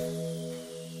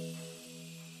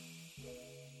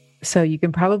 So you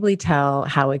can probably tell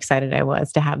how excited I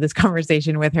was to have this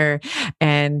conversation with her.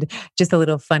 And just a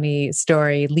little funny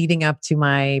story leading up to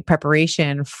my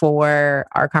preparation for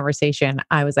our conversation.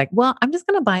 I was like, well, I'm just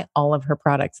going to buy all of her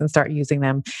products and start using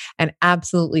them, and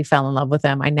absolutely fell in love with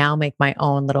them. I now make my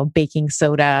own little baking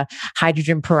soda,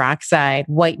 hydrogen peroxide,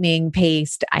 whitening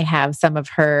paste. I have some of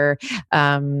her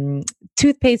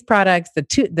toothpaste products,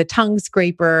 the tongue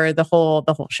scraper, the whole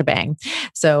shebang.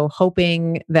 So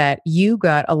hoping that you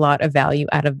got a lot of value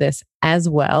out of this as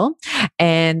well.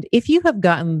 And if you have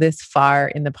gotten this far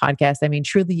in the podcast, I mean,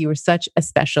 truly, you are such a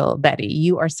special Betty.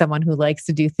 You are someone who likes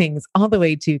to do things all the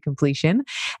way to completion.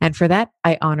 And for that,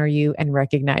 I honor you and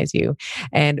recognize you.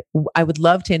 And I would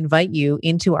love to invite you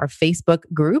into our Facebook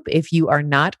group if you are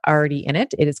not already in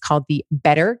it. It is called the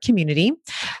Better Community.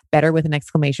 Better with an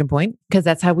exclamation point, because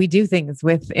that's how we do things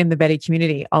within the Betty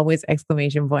community, always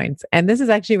exclamation points. And this is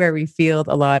actually where we field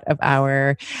a lot of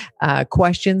our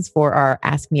questions for our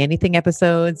Ask Me Anything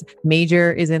episodes.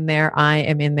 Major is in there, I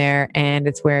am in there, and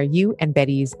it's where you and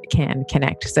Betty's can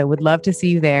connect. So would love to see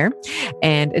you there.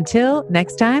 And until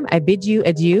next time, I bid you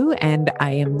adieu, and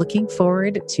I am looking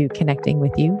forward to connecting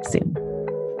with you soon.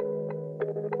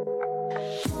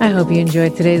 I hope you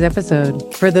enjoyed today's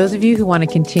episode. For those of you who want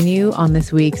to continue on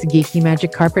this week's Geeky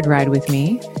Magic Carpet Ride with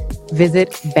me, visit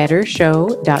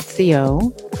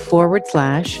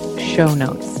bettershow.co/show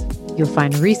notes. You'll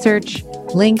find research,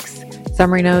 links,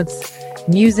 summary notes,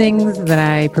 musings that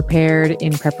I prepared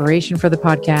in preparation for the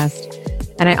podcast,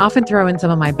 and I often throw in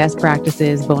some of my best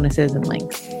practices, bonuses, and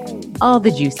links. All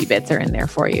the juicy bits are in there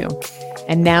for you.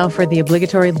 And now for the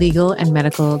obligatory legal and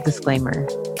medical disclaimer.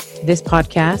 This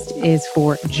podcast is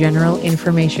for general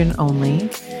information only,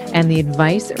 and the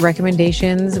advice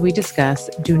recommendations we discuss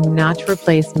do not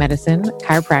replace medicine,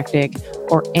 chiropractic,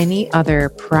 or any other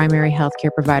primary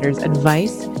healthcare provider's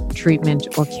advice,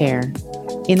 treatment, or care.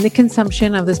 In the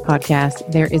consumption of this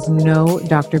podcast, there is no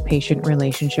doctor-patient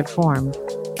relationship formed,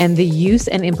 and the use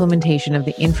and implementation of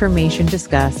the information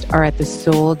discussed are at the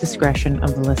sole discretion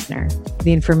of the listener.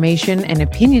 The information and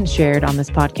opinions shared on this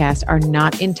podcast are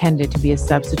not intended to be a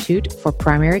substitute for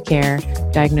primary care,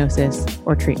 diagnosis,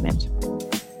 or treatment.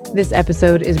 This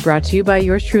episode is brought to you by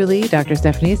yours truly, Dr.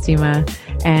 Stephanie Estima,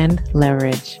 and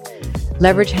Leverage.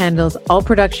 Leverage handles all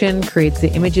production, creates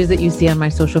the images that you see on my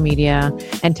social media,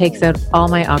 and takes out all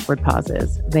my awkward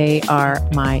pauses. They are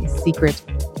my secret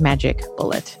magic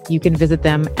bullet. You can visit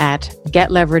them at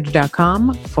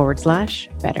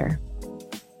getleverage.com/better.